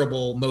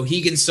venerable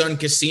Mohegan Sun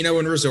Casino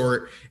and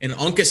Resort in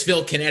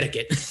Uncasville,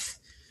 Connecticut.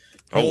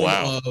 Oh,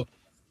 wow.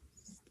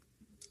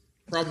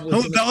 Probably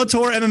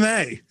Bellator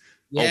MMA.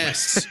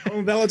 Yes.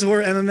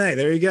 Bellator MMA.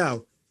 There you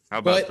go. How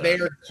about that? They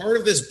are part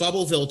of this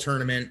Bubbleville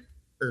tournament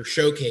or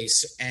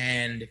showcase,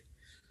 and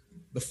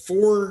the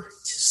four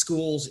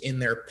schools in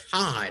their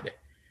pod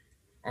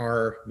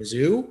are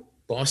Mizzou,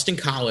 Boston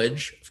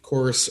College, of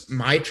course,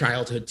 my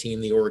childhood team,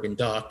 the Oregon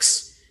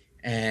Ducks,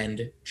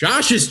 and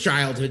Josh's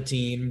childhood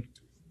team,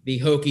 the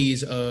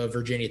Hokies of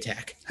Virginia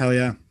Tech. Hell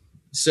yeah.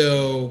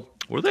 So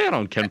where are they at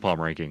on Ken Palm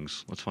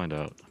rankings? Let's find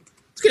out.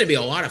 It's going to be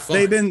a lot of fun.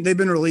 They've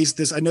been released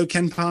this. I know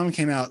Ken Palm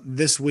came out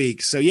this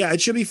week. So yeah,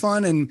 it should be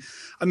fun. And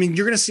I mean,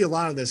 you're going to see a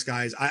lot of this,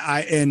 guys.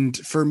 And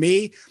for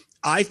me,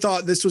 I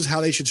thought this was how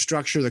they should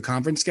structure the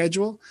conference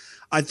schedule.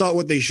 I thought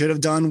what they should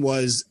have done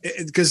was,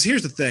 because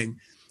here's the thing.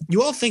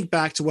 You all think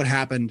back to what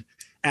happened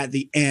at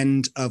the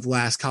end of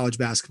last college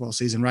basketball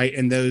season, right?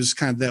 And those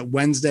kind of that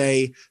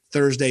Wednesday,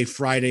 Thursday,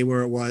 Friday,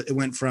 where it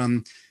went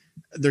from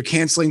they're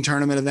canceling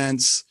tournament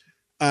events.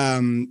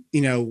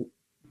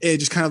 It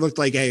just kind of looked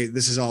like, hey,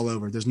 this is all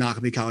over. There's not going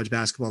to be college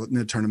basketball in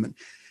the tournament.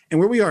 And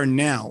where we are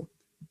now,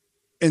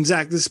 and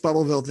Zach, this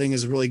Bubbleville thing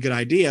is a really good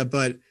idea,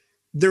 but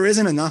there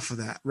isn't enough of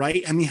that,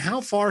 right? I mean, how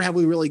far have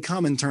we really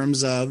come in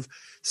terms of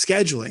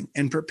scheduling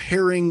and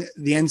preparing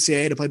the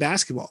NCAA to play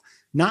basketball?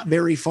 Not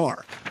very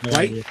far,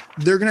 right? Yeah.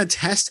 They're going to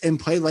test and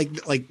play like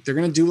they're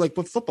going to do like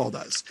what football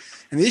does.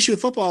 And the issue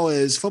with football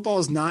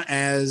is not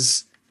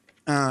as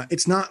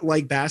it's not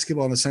like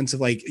basketball in the sense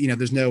of like,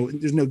 there's no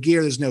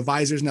gear, there's no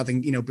visors, nothing,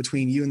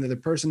 between you and the other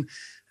person.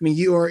 I mean,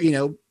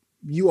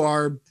 you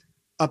are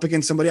up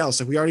against somebody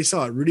else. Like we already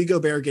saw it. Rudy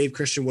Gobert gave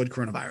Christian Wood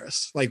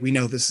coronavirus. Like we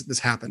know this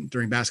happened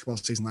during basketball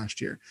season last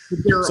year. But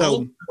there are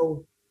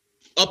also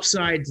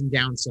upsides and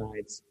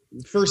downsides.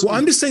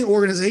 I'm just saying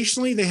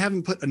organizationally, they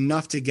haven't put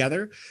enough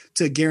together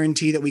to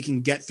guarantee that we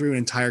can get through an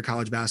entire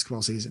college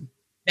basketball season.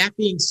 That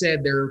being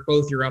said, they're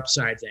both your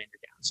upsides and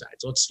your downsides.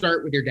 So let's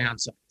start with your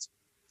downsides.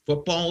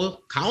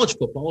 College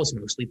football is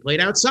mostly played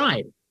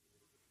outside.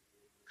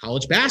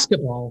 College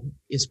basketball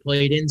is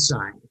played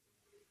inside.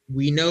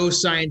 We know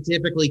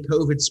scientifically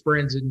COVID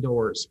spreads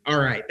indoors. All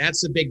right, that's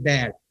the big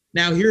bad.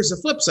 Now here's the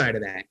flip side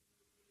of that.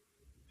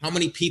 how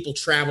many people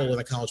travel with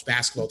a college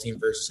basketball team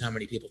versus how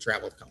many people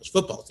travel with a college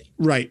football team.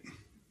 Right.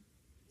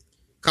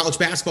 College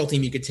basketball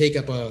team, you could take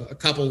up a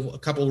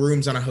couple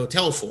rooms on a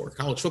hotel floor.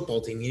 College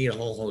football team, you need a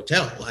whole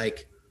hotel.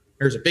 Like,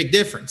 there's a big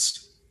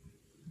difference.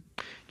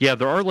 Yeah,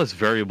 there are less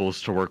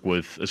variables to work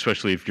with,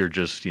 especially if you're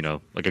just,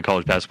 like a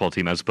college basketball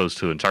team as opposed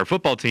to an entire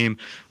football team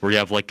where you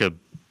have like a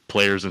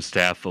players and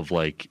staff of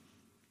like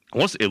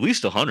almost at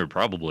least 100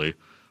 probably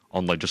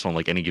on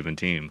like any given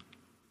team.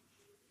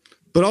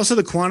 But also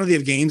the quantity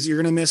of games you're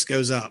going to miss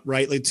goes up,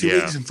 right? Like 2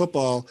 weeks in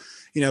football,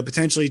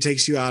 potentially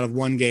takes you out of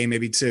one game,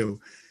 maybe two.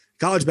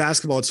 College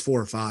basketball, it's 4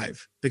 or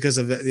 5 because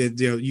of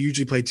you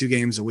usually play 2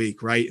 games a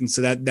week, right? And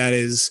so that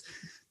is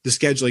the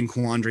scheduling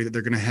quandary that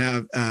they're going to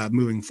have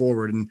moving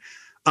forward. And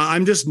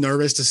I'm just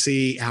nervous to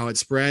see how it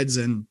spreads.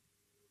 And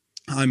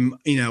I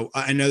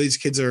know these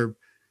kids are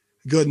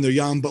good and they're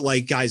young, but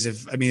like, guys,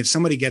 if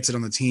somebody gets it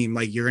on the team,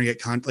 like you're going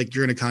to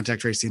you're going to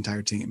contact trace the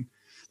entire team.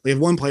 Like if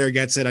one player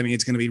gets it,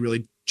 it's going to be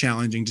really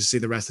challenging to see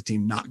the rest of the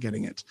team not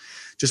getting it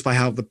just by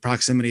how the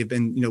proximity of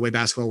way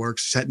basketball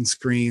works, setting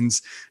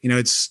screens,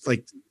 it's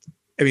like,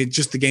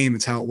 just the game,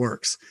 it's how it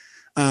works.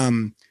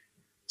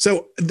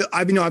 So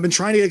I've been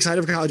trying to get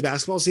excited for college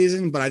basketball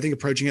season, but I think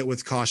approaching it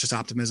with cautious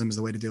optimism is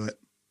the way to do it.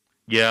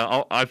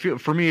 Yeah, I feel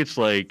for me, it's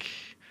like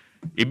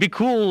it'd be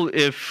cool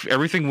if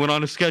everything went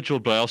on as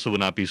scheduled, but I also would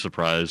not be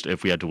surprised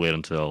if we had to wait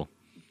until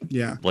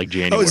like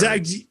January. Oh,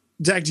 Zach,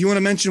 do you want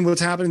to mention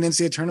what's happening in the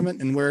NCAA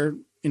tournament and where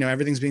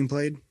everything's being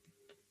played?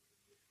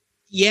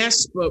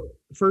 Yes, but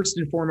first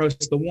and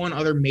foremost, the one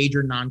other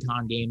major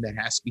non-con game that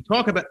has to be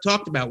talked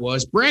about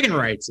was bragging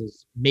rights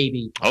is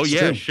maybe. Oh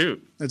yeah,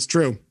 shoot, that's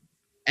true.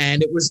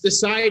 And it was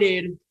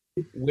decided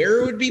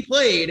where it would be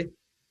played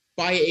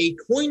by a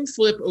coin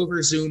flip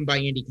over Zoom by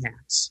Indy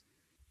Cats.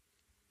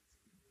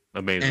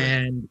 Amazing.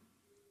 And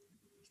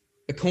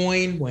the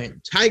coin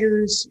went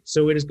Tigers,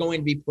 so it is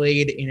going to be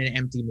played in an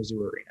empty Mizzou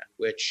arena,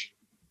 which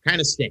kind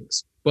of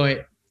stinks,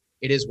 but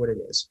it is what it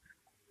is.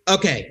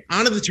 Okay,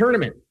 on to the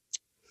tournament.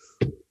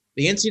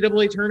 The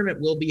NCAA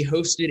tournament will be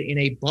hosted in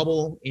a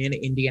bubble in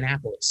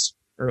Indianapolis,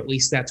 or at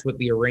least that's what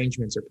the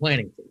arrangements are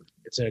planning for.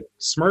 It's a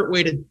smart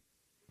way to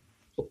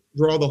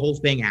draw the whole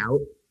thing out,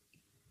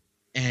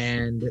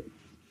 and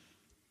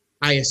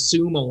I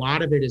assume a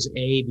lot of it is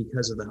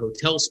because of the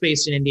hotel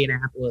space in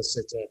Indianapolis.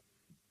 It's a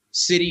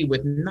city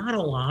with not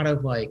a lot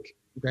of like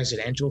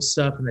residential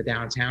stuff in the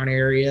downtown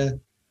area,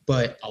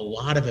 but a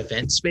lot of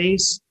event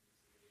space.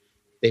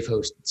 They've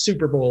hosted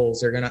Super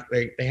Bowls.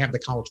 They have the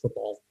college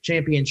football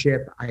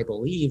championship, I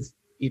believe,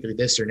 either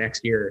this or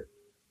next year.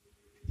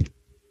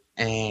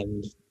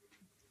 And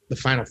the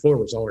Final Four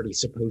was already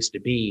supposed to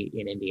be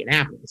in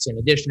Indianapolis. In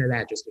addition to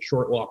that, just a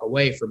short walk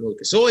away from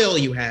Lucas Oil,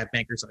 you have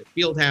Bankers Life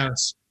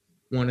Fieldhouse,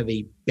 one of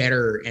the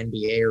better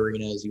NBA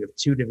arenas. You have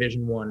 2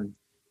 Division I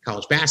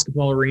college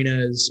basketball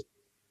arenas.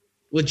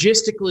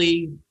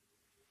 Logistically,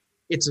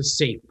 it's a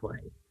safe play.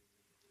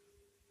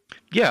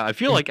 Yeah, I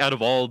feel like out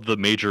of all the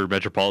major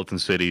metropolitan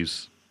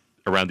cities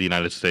around the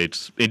United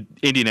States,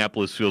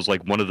 Indianapolis feels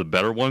like one of the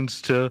better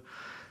ones to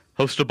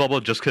host a bubble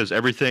just because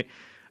everything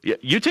 –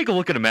 you take a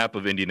look at a map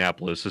of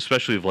Indianapolis,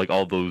 especially of like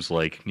all those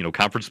like,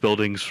 conference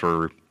buildings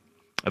for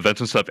events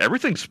and stuff.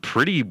 Everything's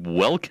pretty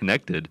well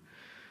connected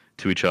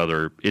to each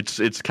other.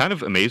 It's kind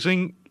of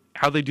amazing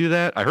how they do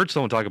that. I heard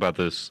someone talk about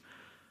this,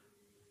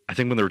 I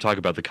think when they were talking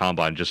about the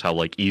Combine, just how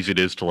like easy it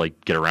is to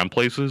like get around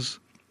places.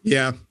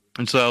 Yeah.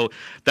 And so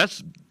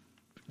that's –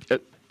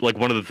 like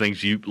one of the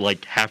things you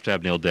like have to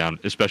have nailed down,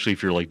 especially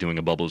if you're like doing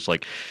a bubble. It's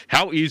like,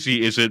 how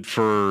easy is it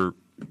for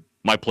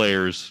my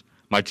players,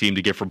 my team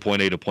to get from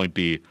point A to point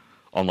B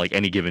on like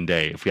any given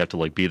day? If we have to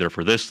like be there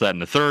for this, that,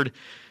 and the third,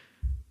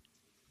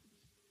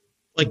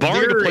 like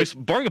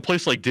barring a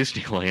place like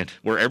Disneyland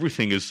where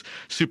everything is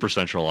super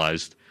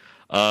centralized,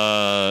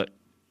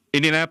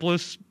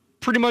 Indianapolis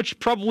pretty much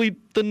probably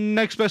the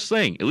next best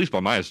thing, at least by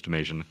my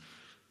estimation.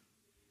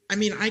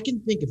 I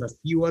can think of a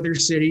few other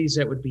cities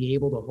that would be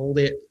able to hold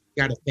it.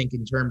 Got to think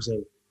in terms of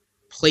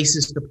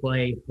places to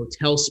play,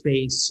 hotel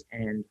space,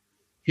 and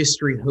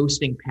history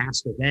hosting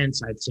past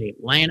events. I'd say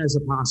Atlanta's a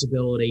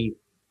possibility.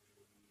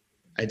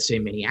 I'd say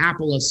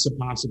Minneapolis is a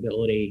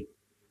possibility.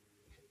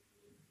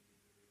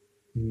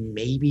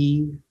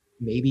 Maybe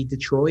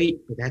Detroit,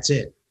 but that's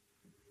it.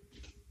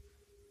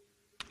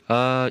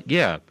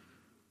 Yeah.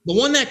 The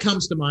one that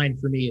comes to mind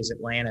for me is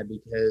Atlanta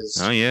because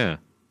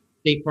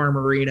State Farm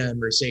Arena and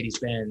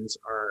Mercedes-Benz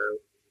are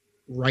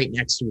right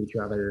next to each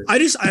other. I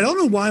don't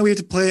know why we have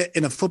to play it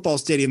in a football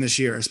stadium this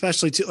year,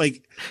 especially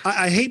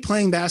I hate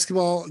playing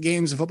basketball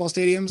games in football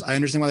stadiums. I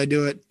understand why they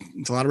do it.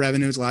 It's a lot of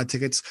revenue, it's a lot of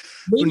tickets.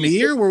 But in a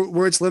year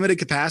where it's limited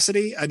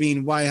capacity,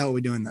 why the hell are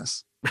we doing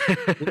this?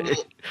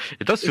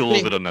 It does feel a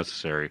little bit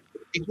unnecessary.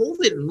 If they hold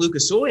it in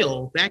Lucas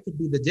Oil, that could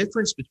be the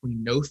difference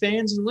between no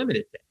fans and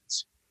limited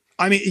fans.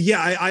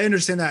 I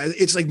understand that.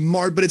 It's like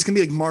but it's going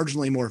to be like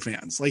marginally more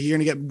fans. Like you're going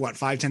to get what,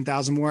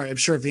 5,000-10,000 more. I'm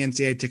sure if the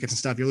NCAA tickets and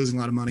stuff, you're losing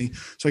a lot of money.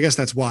 So I guess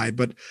that's why.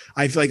 But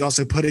I feel like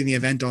also putting the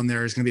event on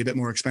there is going to be a bit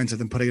more expensive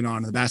than putting it on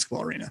in the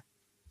basketball arena.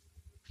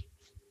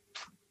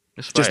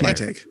 Just my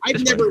take.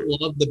 I've never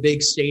loved the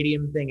big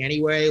stadium thing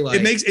anyway.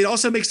 Like it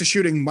also makes the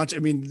shooting much. I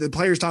mean, the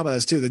players talk about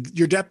this too.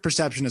 Your depth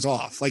perception is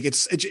off. Like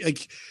it's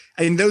like,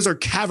 I mean, those are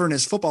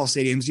cavernous football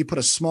stadiums. You put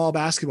a small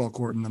basketball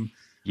court in them.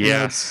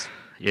 Yeah,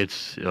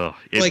 it's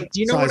like, do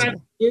you know what I'd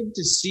give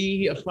to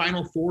see a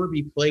Final Four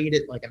be played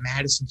at like a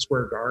Madison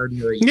Square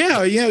Garden or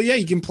yeah.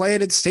 You can play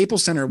it at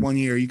Staples Center one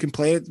year. You can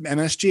play it at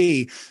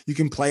MSG. You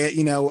can play it,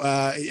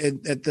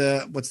 at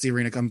the what's the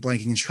arena? I'm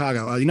blanking in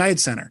Chicago. United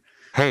Center.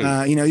 Hey,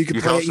 you can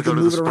play it. You can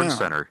move it around.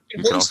 Center.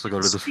 You can also go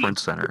to the Sprint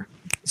Center.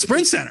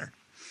 Sprint Center.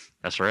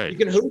 That's right. You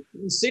can host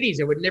in cities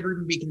that would never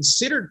even be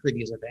considered for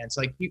these events.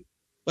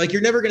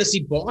 You're never going to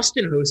see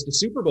Boston host a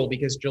Super Bowl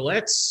because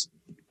Gillette's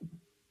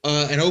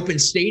an open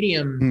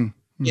stadium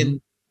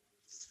in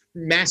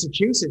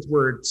Massachusetts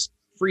where it's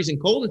freezing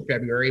cold in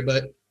February.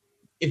 But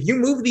if you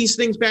move these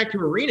things back to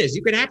arenas,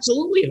 you can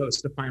absolutely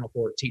host the Final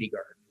Four at TD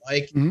Garden.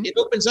 It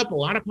opens up a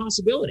lot of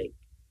possibility.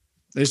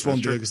 They just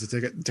won't do it because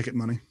the ticket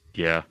money.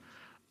 Yeah.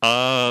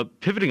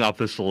 Pivoting off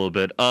this a little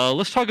bit,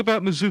 let's talk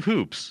about Mizzou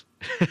Hoops.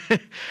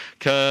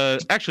 So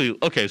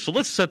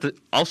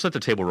I'll set the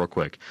table real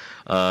quick.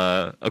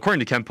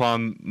 According to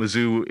KenPom,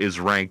 Mizzou is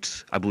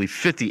ranked, I believe,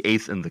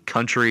 58th in the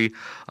country.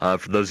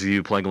 For those of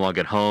you playing along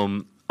at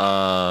home,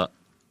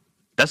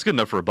 that's good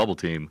enough for a bubble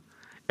team.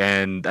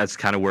 And that's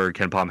kind of where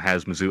KenPom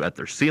has Mizzou at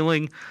their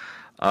ceiling.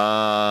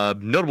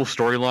 Notable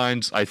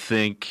storylines, I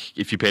think,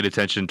 if you paid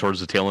attention towards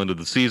the tail end of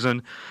the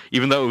season,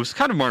 even though it was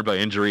kind of marred by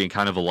injury and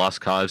kind of a lost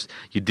cause,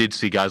 you did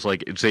see guys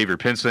like Xavier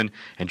Pinson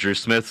and Drew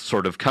Smith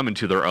sort of come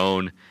into their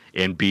own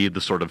and be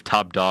the sort of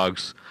top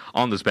dogs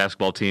on this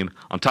basketball team.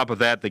 On top of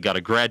that, they got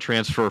a grad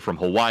transfer from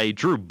Hawaii,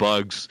 Drew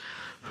Buggs,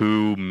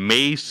 who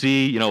may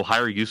see,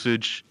 higher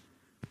usage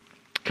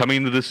coming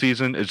into this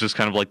season as just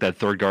kind of like that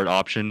third guard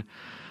option.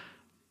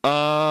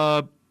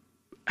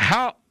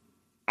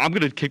 I'm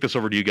going to kick this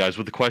over to you guys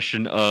with the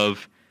question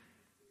of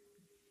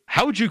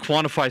how would you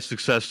quantify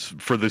success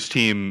for this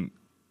team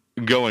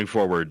going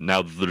forward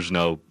now that there's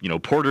no,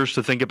 Porters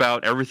to think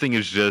about? Everything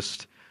is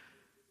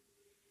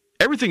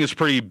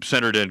pretty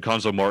centered in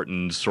Konzo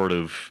Martin's sort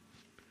of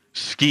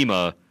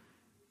schema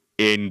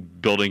in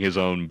building his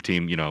own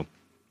team,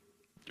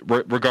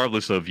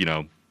 regardless of,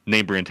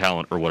 name brand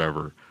talent or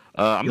whatever.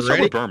 I'm going to start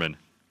with Berman.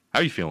 How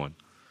are you feeling?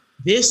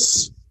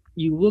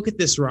 You look at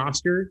this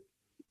roster,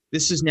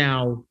 this is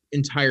now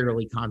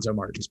entirely Konzo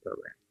Martin's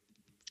program.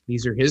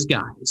 These are his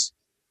guys.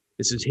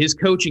 This is his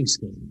coaching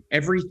scheme.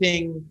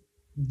 Everything.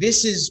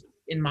 This is,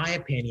 in my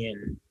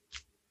opinion,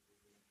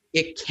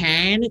 it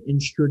can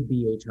and should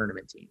be a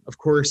tournament team. Of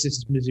course, this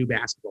is Mizzou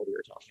basketball we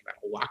were talking about.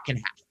 A lot can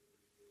happen.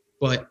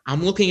 But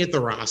I'm looking at the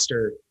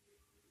roster,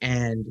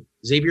 and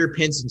Xavier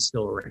Pinson's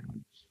still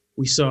around.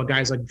 We saw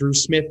guys like Drew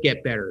Smith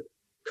get better.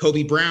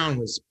 Kobe Brown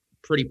was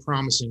pretty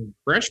promising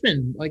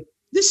freshman.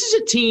 This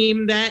is a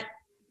team that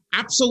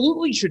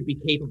absolutely should be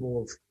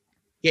capable of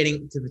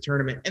getting to the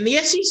tournament. And the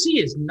SEC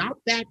is not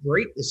that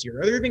great this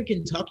year. Other than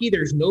Kentucky,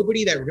 there's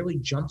nobody that really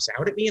jumps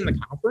out at me in the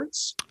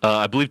conference.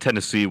 I believe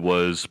Tennessee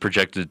was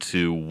projected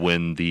to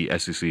win the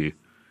SEC,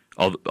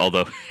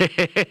 although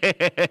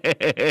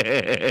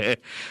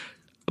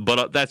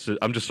but that's it.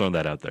 I'm just throwing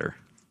that out there.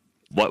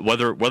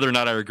 Whether or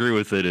not I agree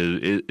with it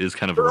is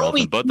kind of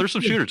irrelevant, but there's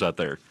some shooters out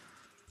there.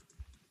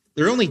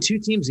 There are only two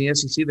teams in the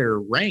SEC that are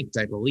ranked,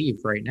 I believe,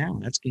 right now.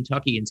 That's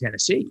Kentucky and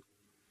Tennessee.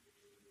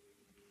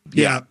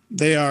 Yeah,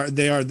 they are.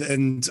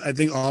 And I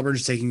think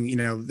Auburn's taking,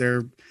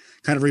 they're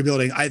kind of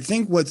rebuilding. I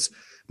think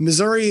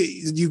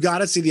Missouri, you got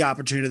to see the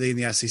opportunity in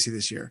the SEC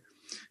this year.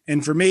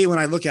 And for me, when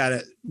I look at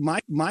it,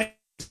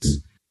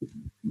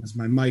 as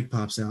my mic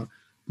pops out,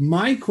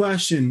 my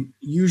question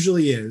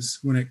usually is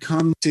when it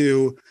comes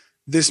to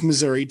this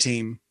Missouri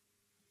team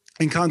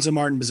and Konzo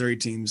Martin Missouri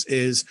teams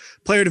is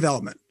player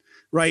development.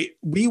 Right.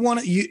 We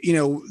want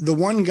to, the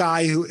one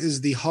guy who is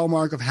the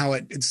hallmark of how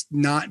it's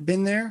not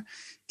been there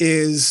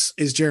is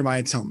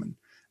Jeremiah Tillman.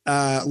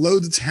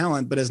 Loads of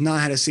talent, but has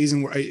not had a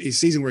season where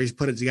he's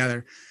put it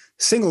together.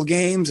 Single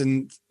games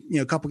and,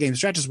 a couple game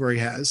stretches where he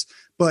has,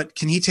 but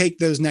can he take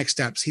those next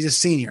steps? He's a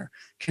senior.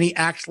 Can he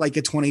act like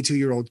a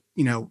 22-year-old,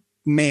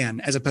 man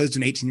as opposed to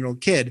an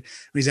 18-year-old kid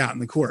when he's out in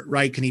the court,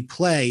 right? Can he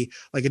play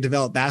like a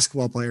developed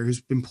basketball player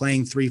who's been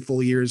playing 3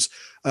 full years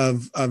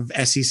of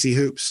SEC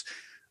hoops?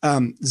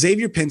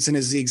 Xavier Pinson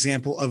is the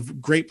example of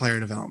great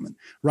player development,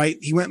 right?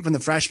 He went from the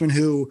freshman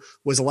who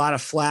was a lot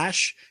of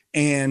flash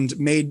and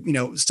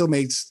still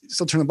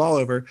turn the ball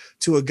over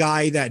to a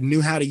guy that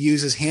knew how to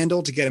use his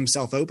handle to get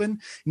himself open,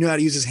 knew how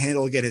to use his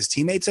handle to get his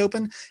teammates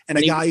open, and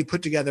a guy who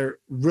put together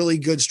really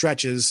good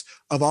stretches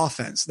of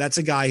offense. That's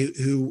a guy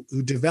who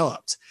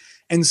developed.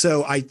 And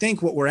so I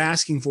think what we're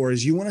asking for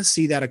is you want to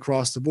see that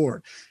across the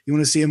board. You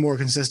want to see a more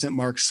consistent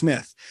Mark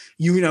Smith.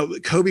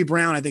 Kobe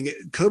Brown, I think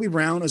Kobe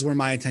Brown is where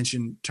my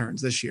attention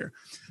turns this year.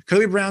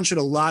 Kobe Brown showed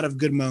a lot of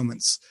good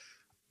moments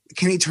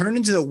can he turn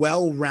into the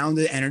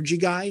well-rounded energy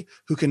guy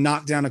who can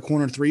knock down a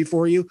corner three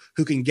for you,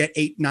 who can get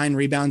 8-9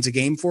 rebounds a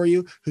game for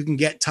you, who can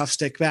get tough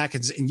stick back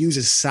and use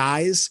his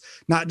size,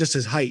 not just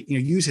his height,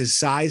 use his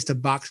size to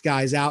box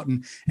guys out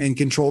and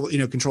control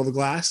the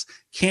glass?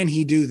 Can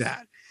he do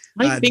that?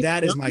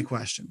 That is my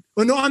question.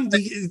 Well, no,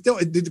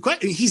 the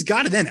question, he's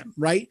got it in him,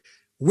 right?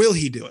 Will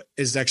he do it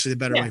is actually the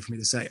better way for me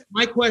to say it.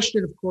 My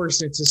question, of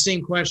course, it's the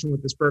same question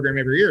with this program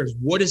every year, is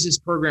what is this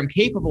program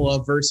capable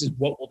of versus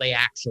what will they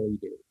actually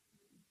do?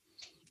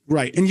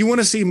 Right. And you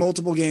want to see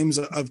multiple games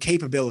of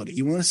capability.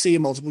 You want to see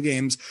multiple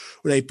games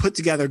where they put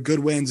together good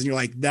wins and you're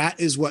like, that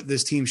is what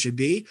this team should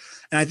be.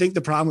 And I think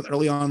the problem with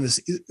early on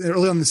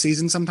the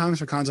season sometimes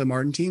for Cuonzo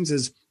Martin teams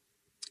is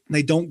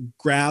they don't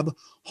grab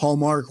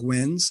hallmark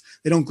wins.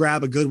 They don't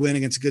grab a good win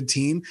against a good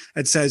team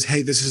that says,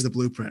 hey, this is the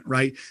blueprint,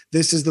 right?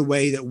 This is the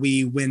way that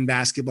we win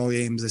basketball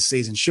games this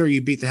season. Sure,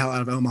 you beat the hell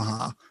out of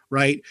Omaha,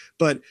 right?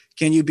 But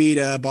can you beat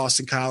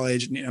Boston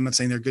College? I'm not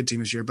saying they're a good team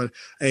this year, but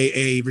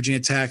a Virginia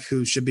Tech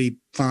who should be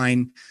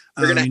fine.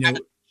 They're going to have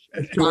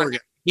a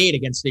gate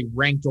against a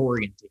ranked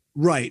Oregon team.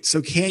 Right.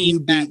 So can you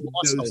beat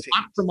those teams?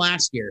 From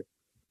last year,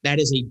 that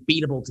is a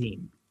beatable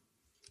team.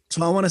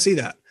 So I want to see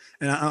that.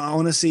 And I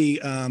want to see,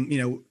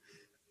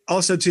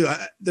 also too,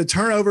 the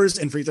turnovers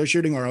and free throw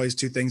shooting are always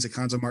two things that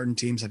Cuonzo Martin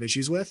teams have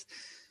issues with.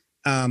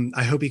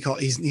 I hope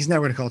he's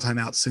never going to call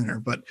timeout sooner,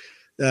 but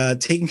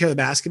taking care of the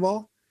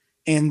basketball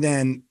and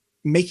then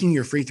making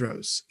your free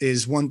throws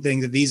is one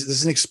thing that this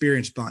is an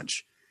experienced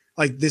bunch.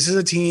 Like this is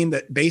a team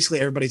that basically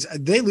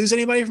did they lose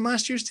anybody from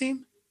last year's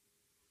team?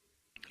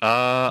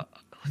 Let's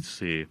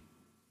see.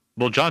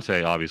 Well,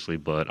 Jonte, obviously,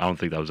 but I don't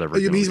think that was ever.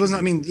 He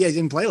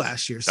didn't play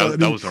last year. So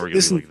that was a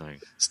regular league thing.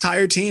 This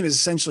entire team is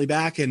essentially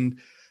back, and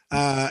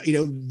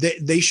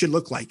they should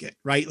look like it,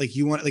 right? Like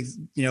you want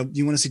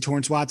to see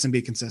Torrance Watson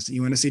be consistent.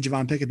 You want to see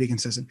Javon Pickett be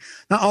consistent.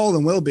 Not all of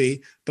them will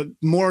be, but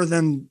more of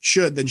them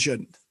should than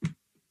shouldn't.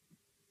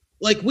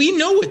 Like we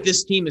know what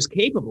this team is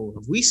capable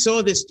of. We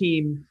saw this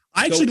team.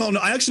 I actually don't know.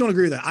 I actually don't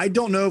agree with that. I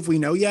don't know if we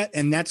know yet,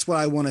 and that's what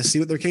I want to see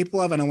what they're capable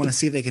of, and I want to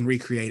see if they can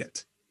recreate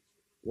it.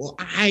 Well,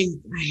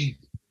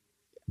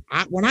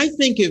 when I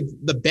think of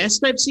the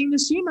best I've seen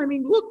this team, I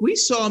mean, look, we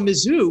saw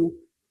Mizzou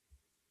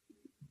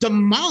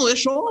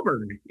demolish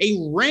Auburn, a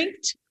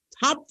ranked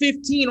top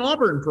 15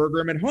 Auburn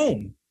program at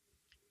home.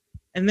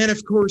 And then,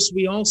 of course,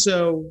 we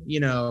also,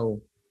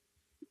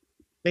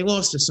 they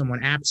lost to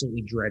someone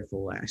absolutely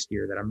dreadful last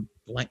year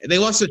they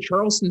lost to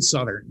Charleston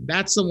Southern.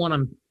 That's the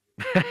one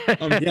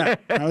yeah,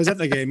 I was at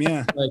the game,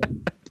 yeah.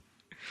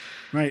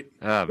 Right.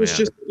 It was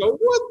just,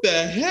 what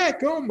the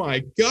heck? Oh,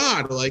 my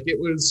God. Like, it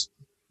was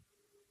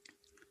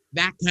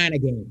that kind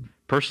of game.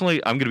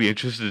 Personally, I'm going to be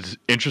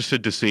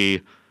interested to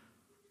see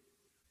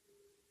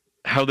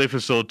how they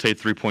facilitate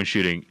three-point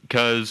shooting,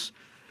 because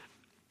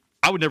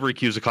I would never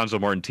accuse a Cuonzo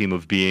Martin team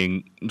of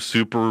being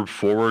super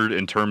forward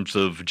in terms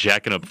of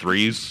jacking up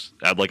threes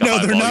at like a high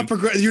volume.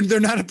 They're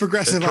not a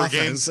progressive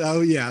offense.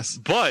 Oh, yes.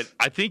 But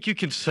I think you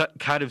can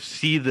kind of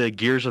see the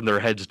gears in their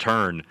heads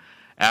turn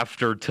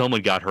after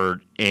Tillman got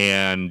hurt,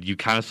 and you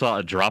kind of saw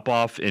a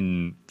drop-off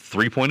in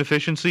three-point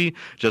efficiency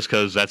just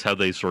because that's how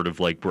they sort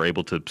of like were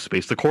able to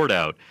space the court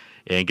out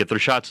and get their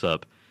shots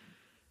up.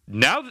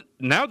 Now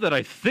that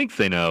I think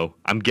they know,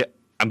 I'm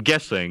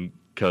guessing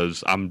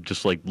because I'm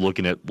just like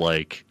looking at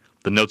like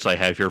the notes I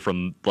have here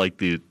from like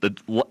the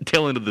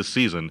tail end of the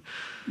season.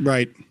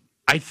 Right.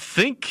 I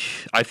think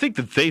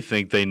that they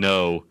think they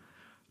know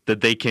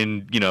that they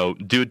can,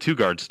 do a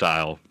two-guard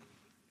style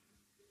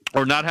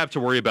or not have to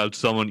worry about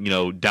someone,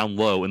 down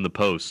low in the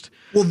post.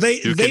 Well,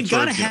 they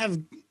got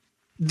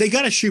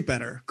to shoot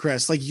better,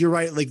 Chris. Like you're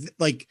right.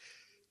 Like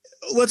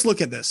let's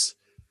look at this.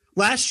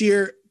 Last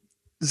year,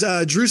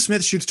 Drew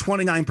Smith shoots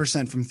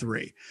 29% from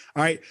three.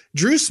 All right.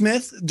 Drew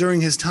Smith,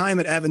 during his time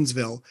at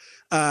Evansville,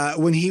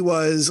 when he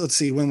was,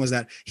 when was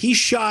that? He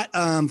shot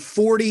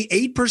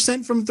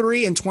 48% from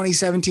three in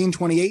 2017,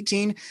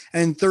 2018,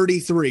 and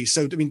 33.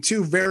 So,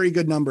 two very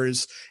good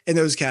numbers in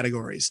those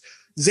categories.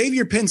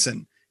 Xavier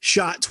Pinson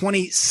shot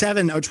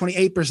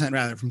 28%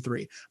 rather from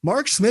three.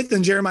 Mark Smith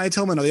and Jeremiah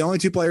Tillman are the only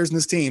two players in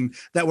this team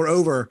that were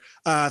over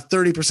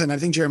 30%. I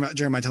think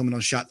Jeremiah Tillman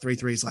shot 3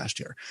 threes last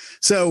year.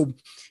 So,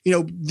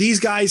 these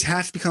guys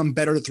have to become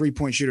better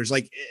three-point shooters.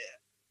 Like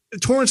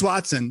Torrance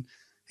Watson,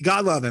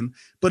 God love him.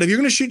 But if you're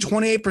going to shoot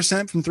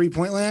 28% from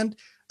three-point land,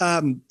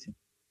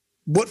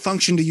 what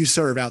function do you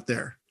serve out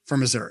there for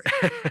Missouri?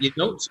 You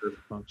don't serve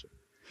a function.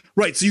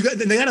 Right. So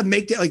they got to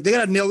make that, like they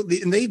got to nail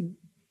and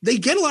they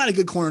get a lot of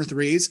good corner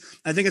threes.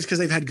 I think it's because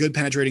they've had good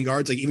penetrating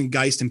guards, like even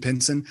Geist and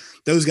Pinson.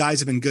 Those guys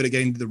have been good at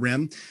getting to the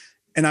rim.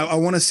 And I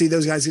want to see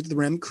those guys get to the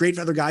rim, create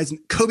for other guys. And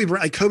Kobe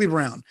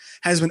Brown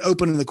has been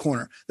open in the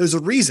corner. There's a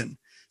reason.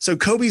 So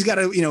Kobe's got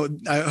to,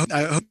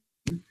 I hope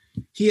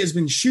he has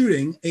been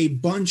shooting a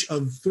bunch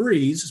of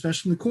threes,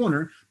 especially in the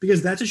corner,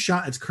 because that's a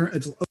shot.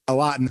 It's a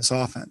lot in this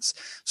offense.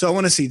 So I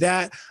want to see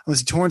that. I want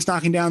to see Torrance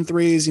knocking down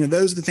threes.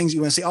 Those are the things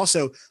you want to see.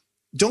 Also,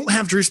 don't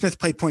have Drew Smith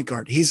play point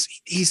guard. He's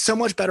so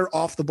much better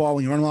off the ball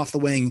when you run him off the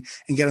wing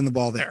and get him the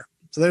ball there.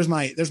 So there's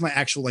my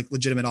actual like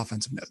legitimate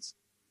offensive notes.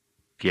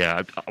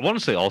 Yeah, I want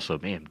to say also,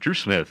 man, Drew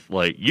Smith.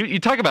 Like you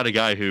talk about a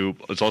guy who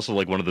is also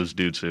like one of those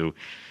dudes who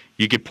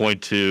you could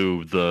point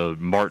to the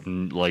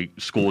Martin like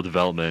school of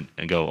development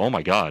and go, oh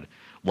my god,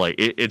 like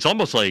it's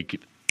almost like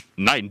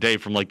night and day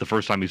from like the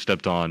first time he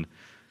stepped onto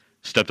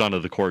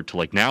the court to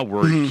like now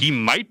where he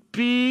might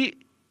be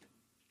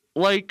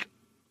like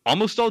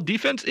almost all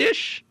defense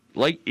ish.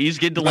 Like he's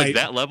getting to like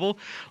that level.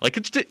 Like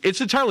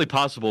it's entirely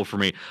possible for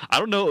me. I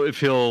don't know if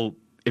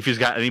he's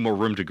got any more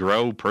room to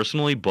grow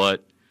personally,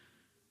 but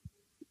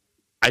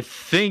I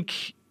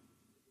think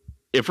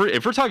if we're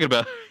talking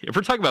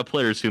about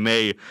players who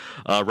may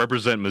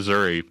represent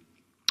Missouri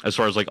as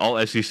far as like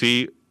all SEC,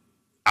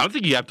 I don't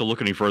think you have to look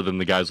any further than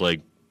the guys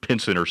like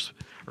Pinson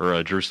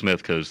or Drew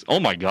Smith, because oh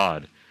my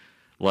god,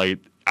 like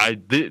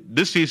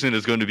this season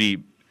is going to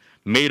be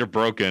made or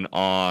broken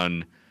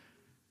on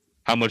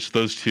how much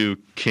those two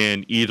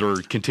can either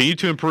continue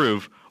to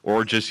improve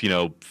or just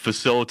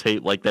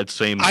facilitate like that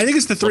same. I think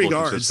it's the three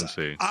guards.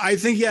 I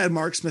think you had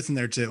Mark Smith in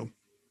there too.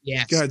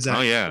 Yes. Go ahead, Zach.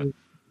 Oh yeah.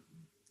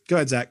 Go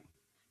ahead, Zach.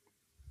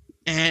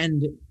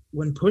 And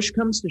when push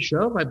comes to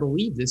shove, I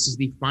believe this is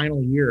the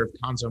final year of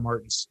Konzo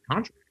Martin's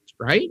contract,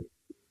 right?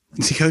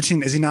 Is he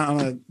coaching? Is he not on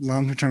a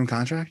long-term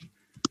contract?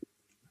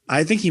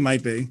 I think he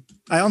might be.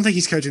 I don't think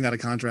he's coaching that a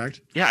contract.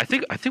 Yeah, I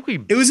think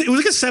it was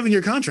like a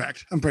 7-year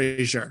contract. I'm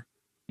pretty sure.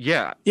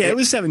 Yeah. Yeah, it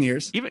was 7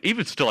 years.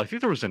 Even still, I think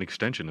there was an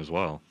extension as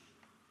well.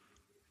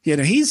 Yeah,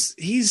 no, he's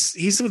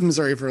with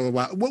Missouri for a little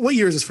while. What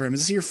year is this for him?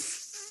 Is this year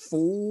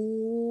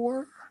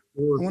 4? I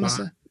want to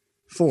say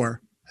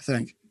 4. I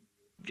think.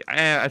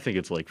 I think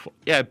it's like 4.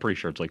 Yeah, I'm pretty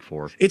sure it's like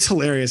 4. It's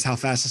hilarious how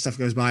fast this stuff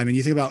goes by. I mean,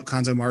 you think about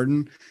Konzo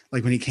Martin,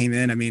 like when he came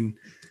in. I mean,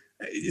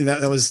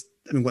 that was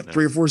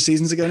 3 or 4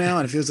 seasons ago now,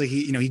 and it feels like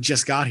he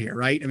just got here,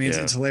 right? I mean,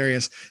 it's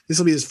hilarious. This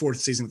will be his 4th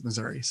season with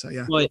Missouri. So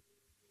yeah. But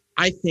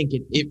I think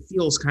it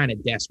feels kind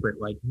of desperate,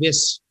 like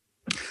this.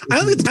 I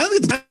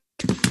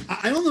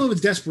don't know if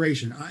it's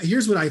desperation.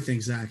 Here's what I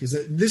think, Zach, is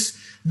that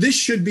this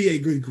should be a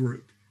good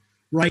group,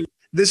 right?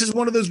 This is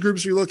one of those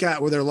groups we look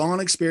at where they're long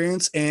on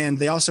experience and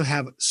they also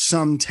have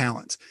some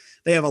talent.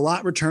 They have a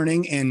lot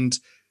returning, and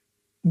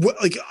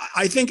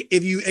I think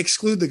if you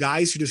exclude the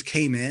guys who just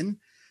came in,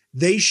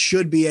 they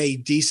should be a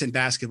decent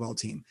basketball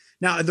team.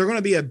 Now, they're going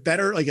to be a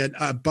better, like an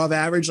above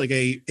average, like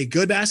a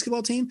good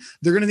basketball team.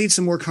 They're going to need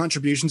some more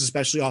contributions,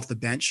 especially off the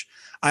bench.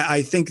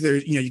 I think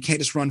you can't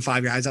just run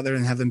 5 guys out there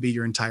and have them be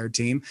your entire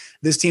team.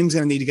 This team's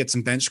going to need to get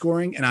some bench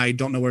scoring, and I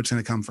don't know where it's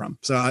going to come from.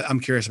 So I'm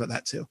curious about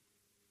that too.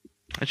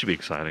 That should be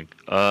exciting.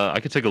 I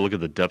could take a look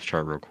at the depth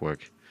chart real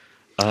quick.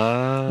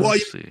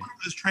 Let's see. What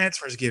those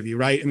transfers give you,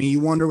 right? I mean, you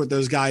wonder what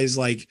those guys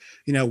like,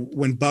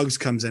 when Bugs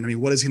comes in. I mean,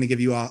 what is going to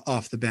give you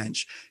off the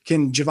bench?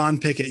 Can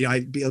Javon Pickett, I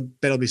bet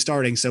he'll be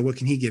starting. So what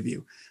can he give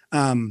you?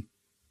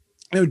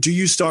 Do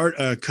you start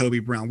Kobe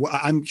Brown? Well,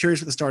 I'm curious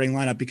with the starting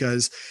lineup,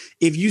 because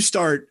if you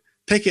start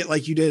Pickett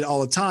like you did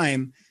all the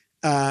time,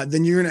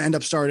 then you're going to end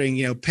up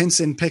starting,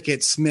 Pinson,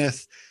 Pickett,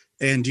 Smith.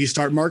 And do you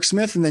start Mark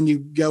Smith and then you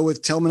go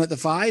with Tillman at the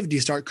 5? Do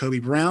you start Kobe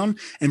Brown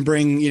and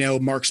bring,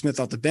 Mark Smith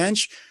off the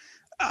bench?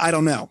 I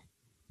don't know.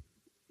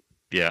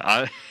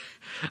 Yeah,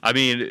 I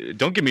mean,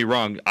 don't get me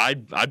wrong.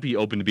 I'd be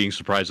open to being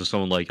surprised if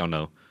someone like, I don't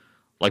know,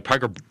 like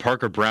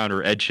Parker Brown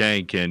or Ed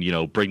Chang can,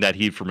 bring that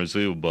heat for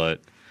Mizzou,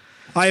 but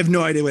I have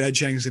no idea what Ed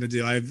Chang is going to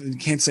do. I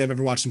can't say I've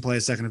ever watched him play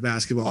a second of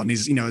basketball. And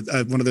he's,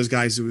 one of those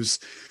guys who was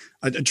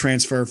a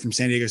transfer from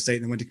San Diego State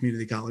and then went to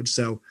community college.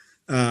 So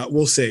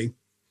we'll see.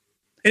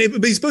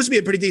 But he's supposed to be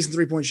a pretty decent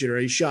 3-point shooter.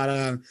 He shot,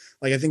 I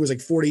think it was like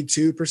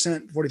 42%,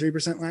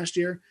 43% last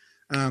year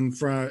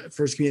for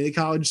his community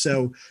college.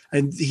 So,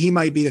 and he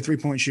might be the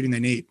 3-point shooting they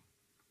need.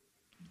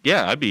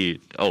 Yeah,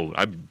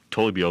 I'd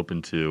totally be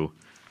open to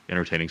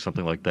entertaining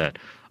something like that.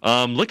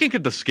 Looking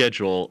at the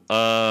schedule,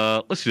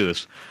 let's do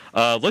this.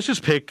 Let's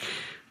just pick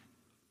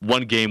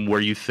one game where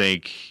you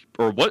think,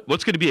 or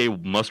what's going to be a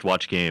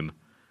must-watch game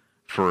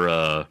for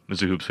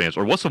Mizzou Hoops fans,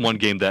 or what's the one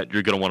game that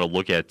you're going to want to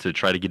look at to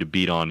try to get a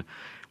beat on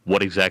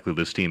what exactly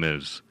this team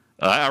is.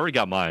 I already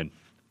got mine.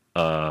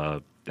 I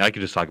could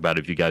just talk about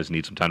it if you guys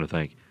need some time to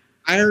think.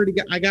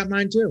 I got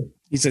mine too.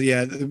 He said,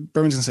 yeah,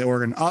 Berman's gonna say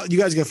Oregon. You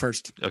guys go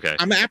first. Okay.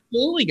 I'm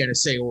absolutely gonna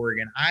say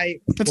Oregon.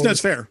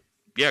 That's fair.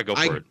 Yeah, go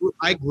for it.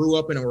 I grew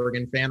up an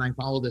Oregon fan. I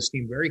follow this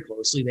team very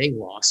closely. They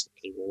lost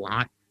a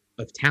lot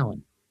of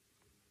talent.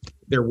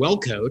 They're well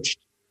coached,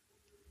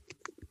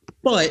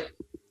 but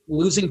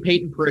losing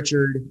Peyton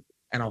Pritchard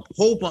and a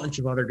whole bunch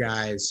of other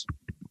guys,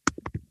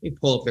 they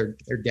pull up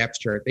their depth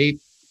chart. They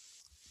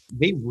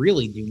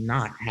really do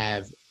not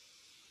have.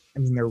 I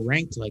mean, they're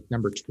ranked like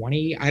number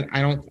 20. I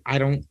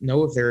don't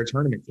know if they're a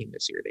tournament team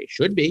this year. They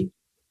should be,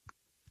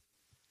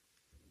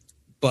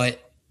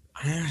 but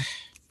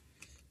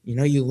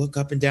you look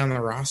up and down the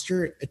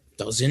roster, it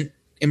doesn't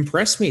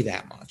impress me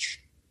that much.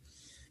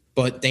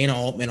 But Dana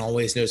Altman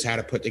always knows how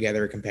to put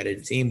together a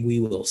competitive team. We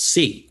will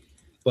see.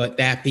 But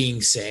that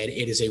being said,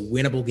 it is a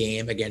winnable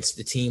game against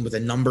the team with a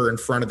number in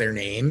front of their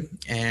name.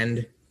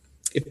 And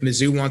if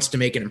Mizzou wants to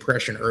make an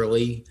impression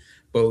early,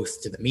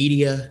 both to the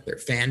media, their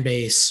fan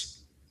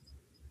base,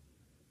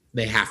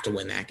 they have to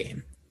win that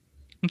game.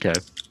 Okay.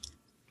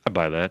 I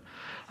buy that.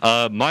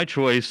 My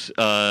choice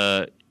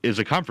is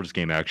a conference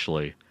game,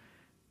 actually.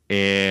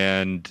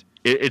 And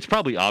it's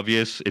probably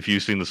obvious if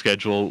you've seen the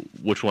schedule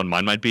which one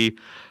mine might be.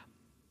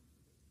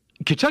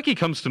 Kentucky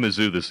comes to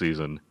Mizzou this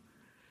season.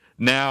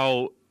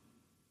 Now,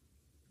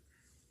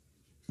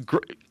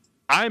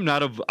 I'm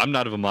not of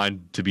a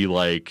mind to be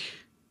like,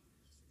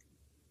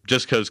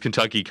 just because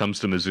Kentucky comes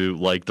to Mizzou,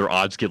 like their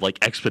odds get like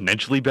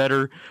exponentially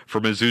better for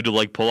Mizzou to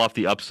like pull off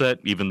the upset,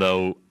 even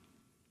though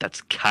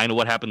that's kind of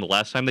what happened the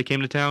last time they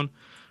came to town,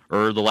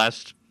 or the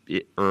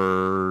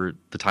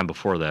time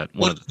before that.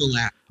 One of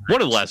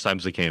the last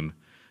times they came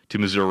to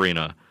Mizzou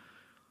Arena.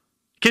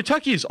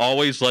 Kentucky is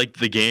always like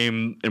the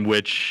game in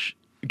which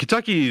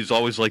Kentucky is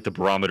always like the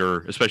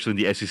barometer, especially in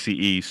the SEC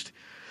East,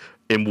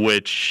 in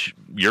which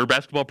your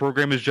basketball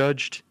program is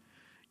judged.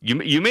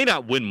 You may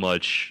not win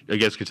much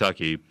against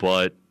Kentucky,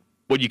 but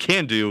what you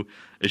can do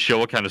is show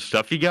what kind of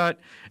stuff you got,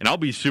 and I'll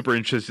be super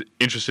interested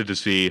to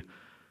see,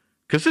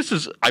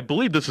 because I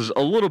believe this is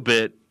a little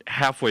bit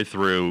halfway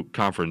through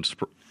conference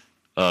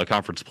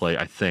play.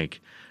 I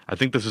think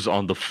this is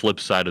on the flip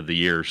side of the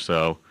year,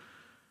 so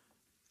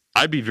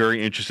I'd be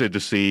very interested to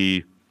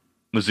see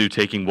Mizzou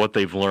taking what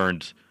they've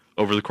learned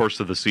over the course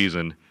of the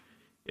season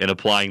and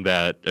applying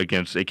that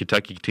against a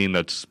Kentucky team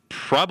that's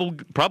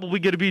probably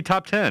going to be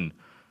top 10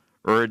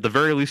 or at the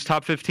very least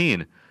top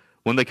 15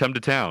 when they come to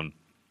town.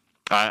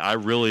 I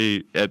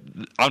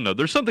don't know.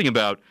 There's something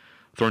about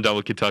throwing down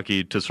with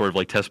Kentucky to sort of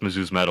like test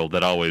Mizzou's mettle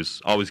that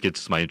always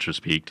gets my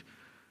interest piqued.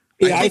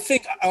 Yeah, I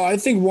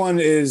think one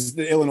is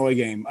the Illinois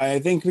game. I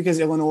think because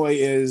Illinois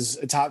is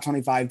a top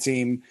 25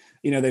 team,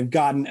 they've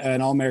gotten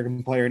an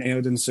All-American player in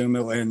Ayo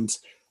Dosunmu, and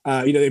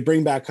they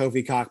bring back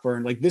Kofi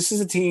Cockburn. Like, this is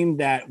a team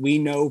that we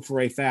know for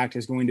a fact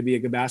is going to be a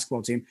good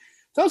basketball team.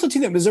 It's also a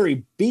team that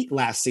Missouri beat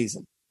last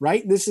season,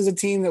 right? This is a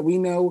team that we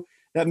know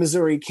that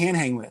Missouri can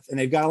hang with, and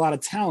they've got a lot of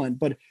talent,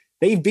 but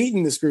they've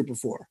beaten this group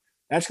before.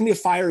 That's going to be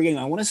a fire game.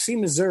 I want to see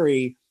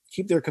Missouri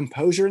keep their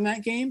composure in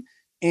that game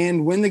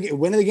and win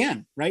it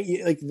again, right?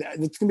 Like,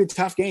 it's going to be a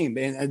tough game,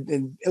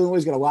 and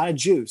Illinois got a lot of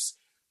juice.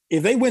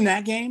 If they win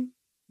that game,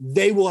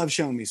 they will have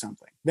shown me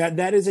something.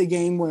 That is a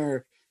game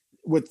where,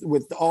 with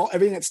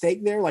everything at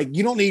stake there, like,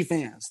 you don't need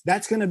fans.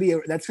 That's going to be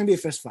a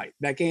fist fight.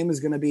 That game is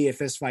going to be a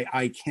fist fight.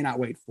 I cannot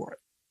wait for it.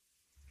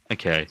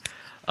 Okay.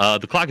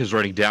 The clock is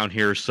running down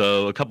here,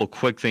 so a couple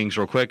quick things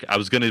real quick. I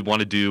was going to want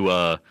to do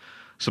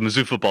some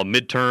Mizzou football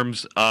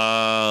midterms.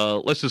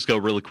 Let's just go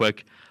really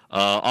quick.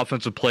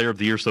 Offensive player of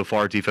the year so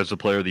far, defensive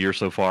player of the year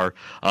so far.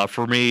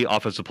 For me,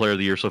 offensive player of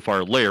the year so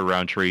far, Larry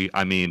Roundtree.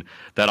 I mean,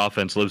 that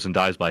offense lives and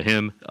dies by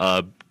him.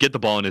 Get the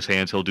ball in his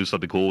hands. He'll do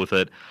something cool with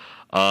it.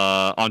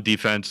 On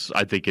defense,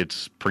 I think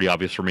it's pretty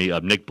obvious for me.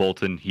 Nick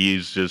Bolton,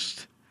 he's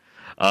just...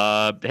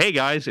 hey,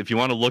 guys, if you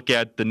want to look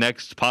at the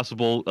next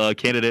possible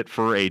candidate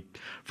for a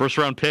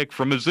first-round pick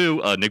from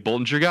Mizzou, Nick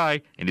Bolton's your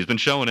guy, and he's been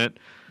showing it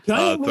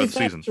throughout the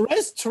season.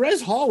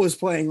 Terez Hall was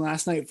playing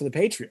last night for the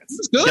Patriots.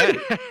 It's good.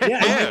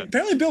 Yeah.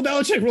 Apparently Bill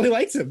Belichick really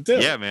likes him, too.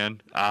 Yeah,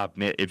 man.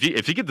 Man, if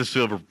you get the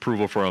seal of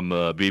approval from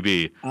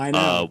BB, I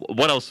know.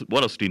 What else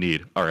do you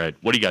need? All right,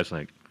 what do you guys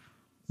think?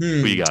 Who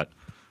you got?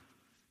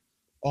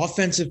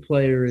 Offensive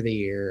player of the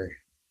year.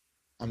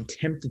 I'm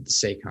tempted to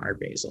say Connor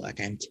Bazelak.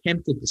 I'm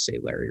tempted to say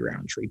Larry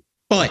Roundtree,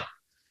 but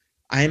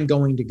I am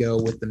going to go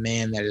with the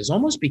man that has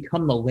almost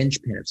become the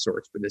linchpin of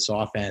sorts for this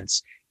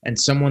offense, and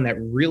someone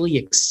that really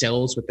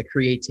excels with the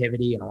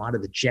creativity and a lot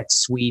of the jet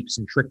sweeps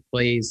and trick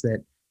plays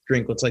that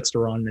Drinkwitz likes to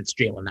run. And it's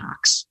Jalen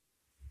Knox.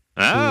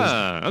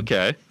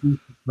 Okay.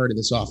 Part of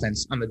this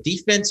offense. On the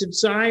defensive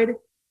side,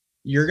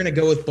 you're going to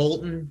go with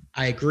Bolton.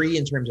 I agree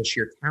in terms of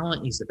sheer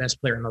talent. He's the best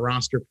player on the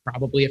roster,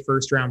 probably a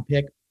first-round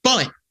pick,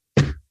 but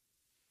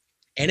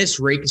Ennis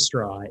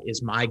Rakestraw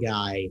is my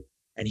guy,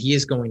 and he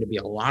is going to be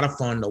a lot of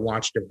fun to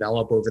watch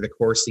develop over the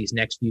course of these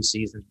next few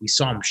seasons. We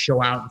saw him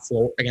show out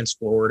against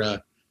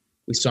Florida.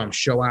 We saw him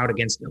show out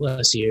against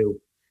LSU.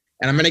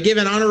 And I'm going to give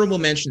an honorable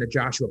mention to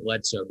Joshua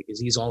Bledsoe because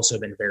he's also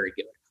been very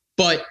good.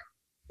 But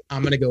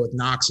I'm going to go with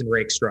Knox and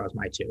Rakestraw as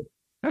my two.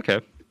 Okay.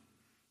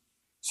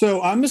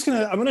 So I'm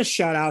going to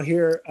shout out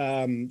here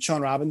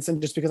Sean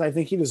Robinson, just because I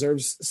think he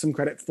deserves some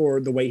credit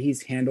for the way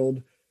he's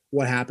handled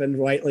what happened,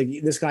 right? Like,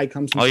 this guy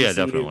comes from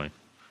definitely.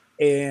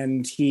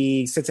 And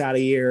he sits out a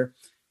year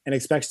and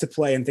expects to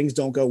play, and things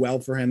don't go well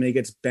for him, and he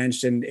gets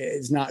benched and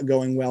it's not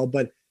going well.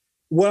 But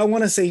what I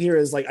want to say here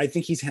is, like, I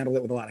think he's handled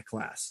it with a lot of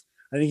class.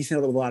 I think he's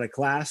handled it with a lot of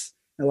class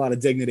and a lot of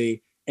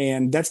dignity.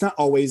 And that's not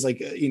always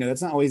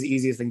that's not always the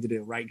easiest thing to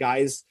do, right?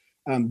 Guys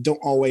don't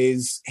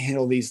always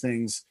handle these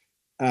things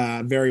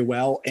very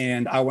well.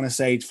 And I want to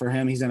say for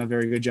him, he's done a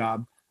very good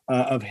job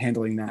of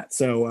handling that.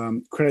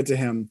 So credit to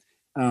him.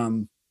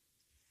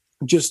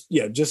 Just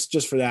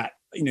for that.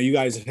 You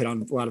guys have hit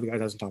on a lot of the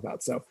guys I was talking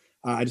about. So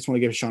I just want to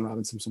give Sean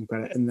Robinson some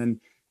credit. And then,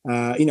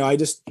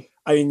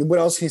 what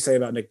else can you say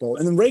about Nick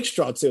Bolton? And then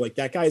Rakestraw too. Like,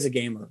 that guy's a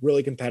gamer,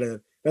 really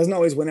competitive. Doesn't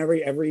always win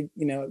every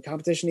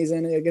competition he's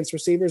in against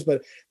receivers,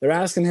 but they're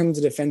asking him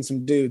to defend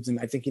some dudes, and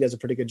I think he does a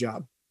pretty good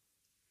job.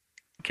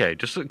 Okay,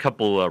 just a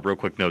couple real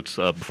quick notes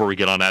before we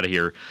get on out of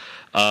here.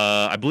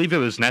 I believe it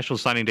was National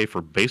Signing Day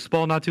for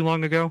baseball not too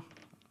long ago.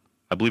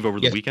 I believe over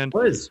the weekend. It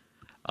was.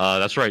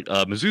 That's right.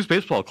 Mizzou's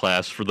baseball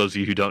class, for those of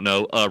you who don't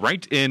know,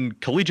 ranked in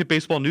Collegiate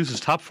Baseball News'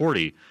 top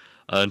 40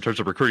 in terms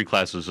of recruiting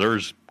classes.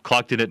 Theirs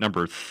clocked in at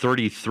number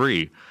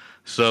 33.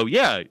 So,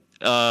 yeah,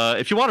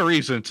 if you want a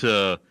reason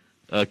to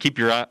keep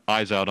your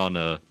eyes out on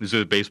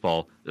Mizzou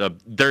baseball,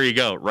 there you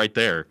go, right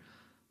there.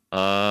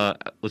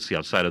 Let's see,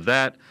 outside of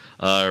that,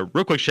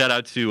 real quick shout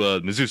out to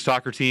Mizzou's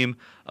soccer team.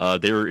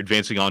 They're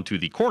advancing on to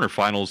the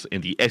quarterfinals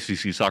in the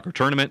SEC soccer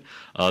tournament.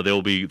 They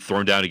will be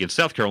thrown down against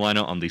South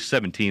Carolina on the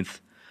 17th.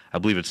 I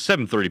believe it's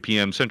 7:30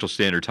 p.m. Central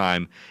Standard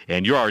Time,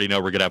 and you already know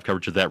we're going to have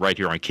coverage of that right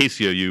here on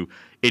KCOU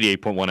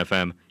 88.1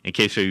 FM and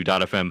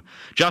KCOU.FM.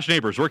 Josh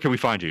Neighbors, where can we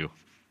find you?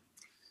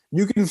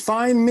 You can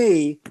find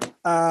me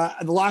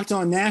the Locked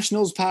On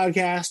Nationals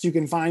podcast. You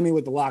can find me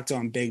with the Locked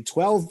On Big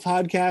 12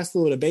 podcast, a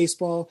little bit of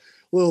baseball,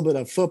 a little bit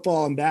of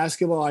football and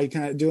basketball. I'm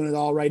kind of doing it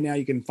all right now.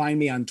 You can find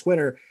me on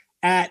Twitter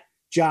at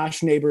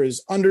 @JoshNeighbors_.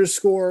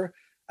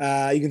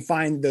 You can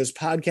find those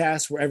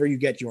podcasts wherever you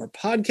get your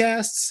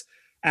podcasts.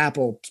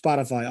 Apple,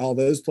 Spotify, all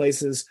those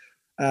places.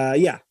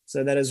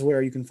 So that is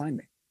where you can find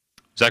me.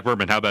 Zach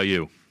Berman, how about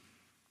you?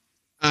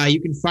 You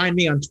can find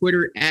me on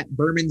Twitter at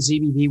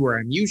BermanZBB, where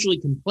I'm usually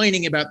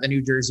complaining about the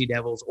New Jersey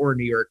Devils or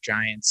New York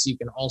Giants. You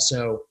can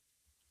also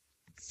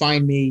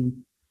find me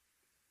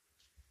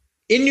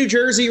in New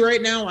Jersey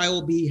right now. I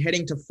will be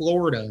heading to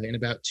Florida in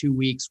about 2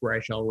 weeks, where I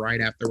shall ride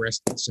out the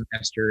rest of the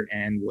semester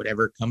and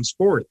whatever comes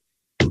forth.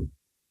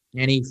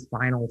 Any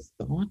final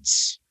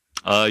thoughts?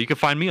 You can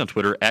find me on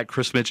Twitter at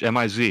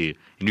ChrisMitchMIZ.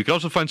 And you can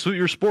also find Salute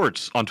Your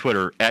Sports on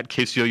Twitter at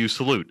KCOU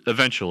Salute,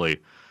 eventually.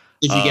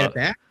 Did you get it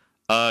back?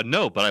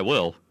 No, but I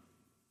will.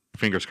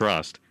 Fingers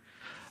crossed.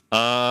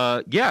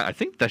 I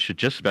think that should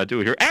just about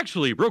do it here.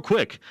 Actually, real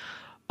quick,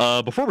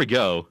 before we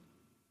go,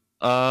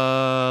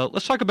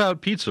 let's talk about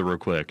pizza real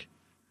quick.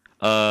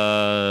 Any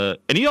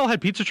of y'all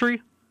had Pizza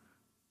Tree?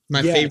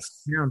 My favorite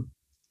town.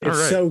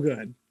 It's so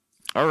good.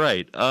 All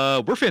right.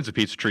 We're fans of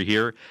Pizza Tree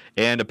here,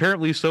 and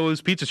apparently so is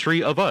Pizza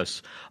Tree of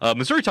us.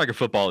 Missouri Tiger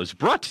Football is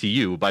brought to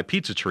you by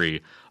Pizza Tree.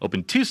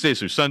 Open Tuesdays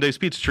through Sundays,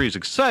 Pizza Tree is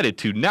excited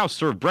to now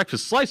serve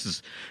breakfast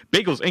slices,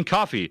 bagels, and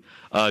coffee.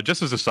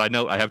 Just as a side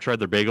note, I have tried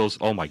their bagels.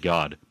 Oh, my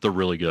God. They're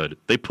really good.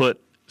 They put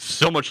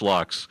so much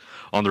lox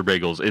on their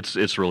bagels.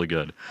 It's really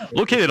good.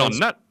 Located on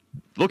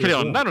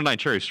 909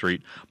 Cherry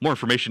Street. More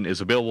information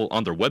is available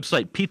on their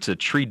website,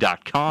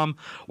 pizzatree.com,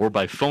 or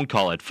by phone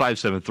call at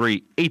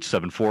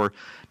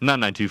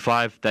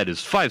 573-874-9925. That is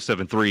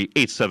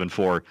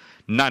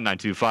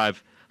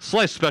 573-874-9925.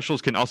 Slice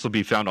specials can also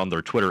be found on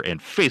their Twitter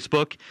and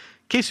Facebook.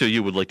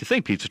 KCOU would like to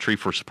thank Pizza Tree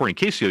for supporting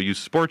KCOU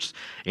sports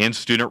and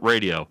student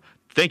radio.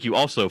 Thank you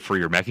also for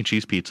your mac and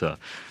cheese pizza.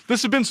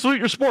 This has been Salute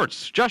Your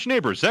Sports. Josh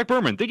Neighbors, Zach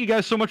Berman, thank you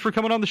guys so much for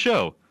coming on the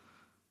show.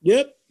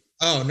 Yep.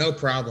 Oh, no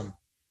problem.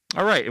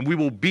 All right, and we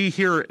will be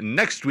here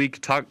next week,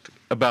 talk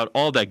about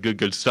all that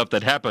good stuff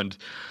that happened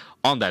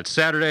on that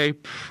Saturday,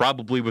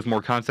 probably with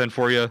more content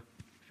for you.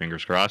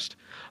 Fingers crossed.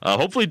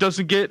 Hopefully it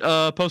doesn't get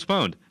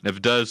postponed. And if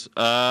it does,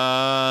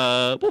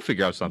 we'll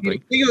figure out something.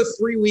 If we go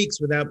 3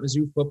 weeks without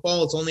Mizzou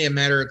football, it's only a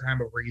matter of time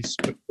before you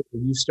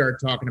start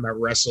talking about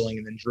wrestling,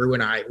 and then Drew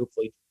and I,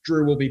 hopefully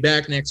Drew will be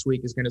back next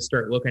week, is going to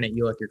start looking at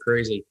you like you're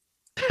crazy.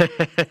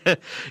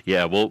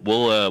 Yeah,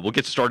 we'll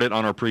get started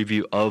on our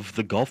preview of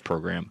the golf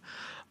program.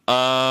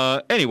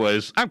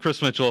 Anyways, I'm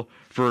Chris Mitchell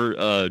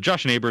for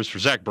Josh Neighbors, for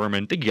Zach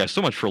Berman. Thank you guys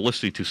so much for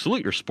listening to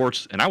Salute Your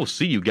Sports, and I will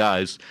see you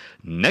guys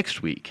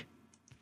next week.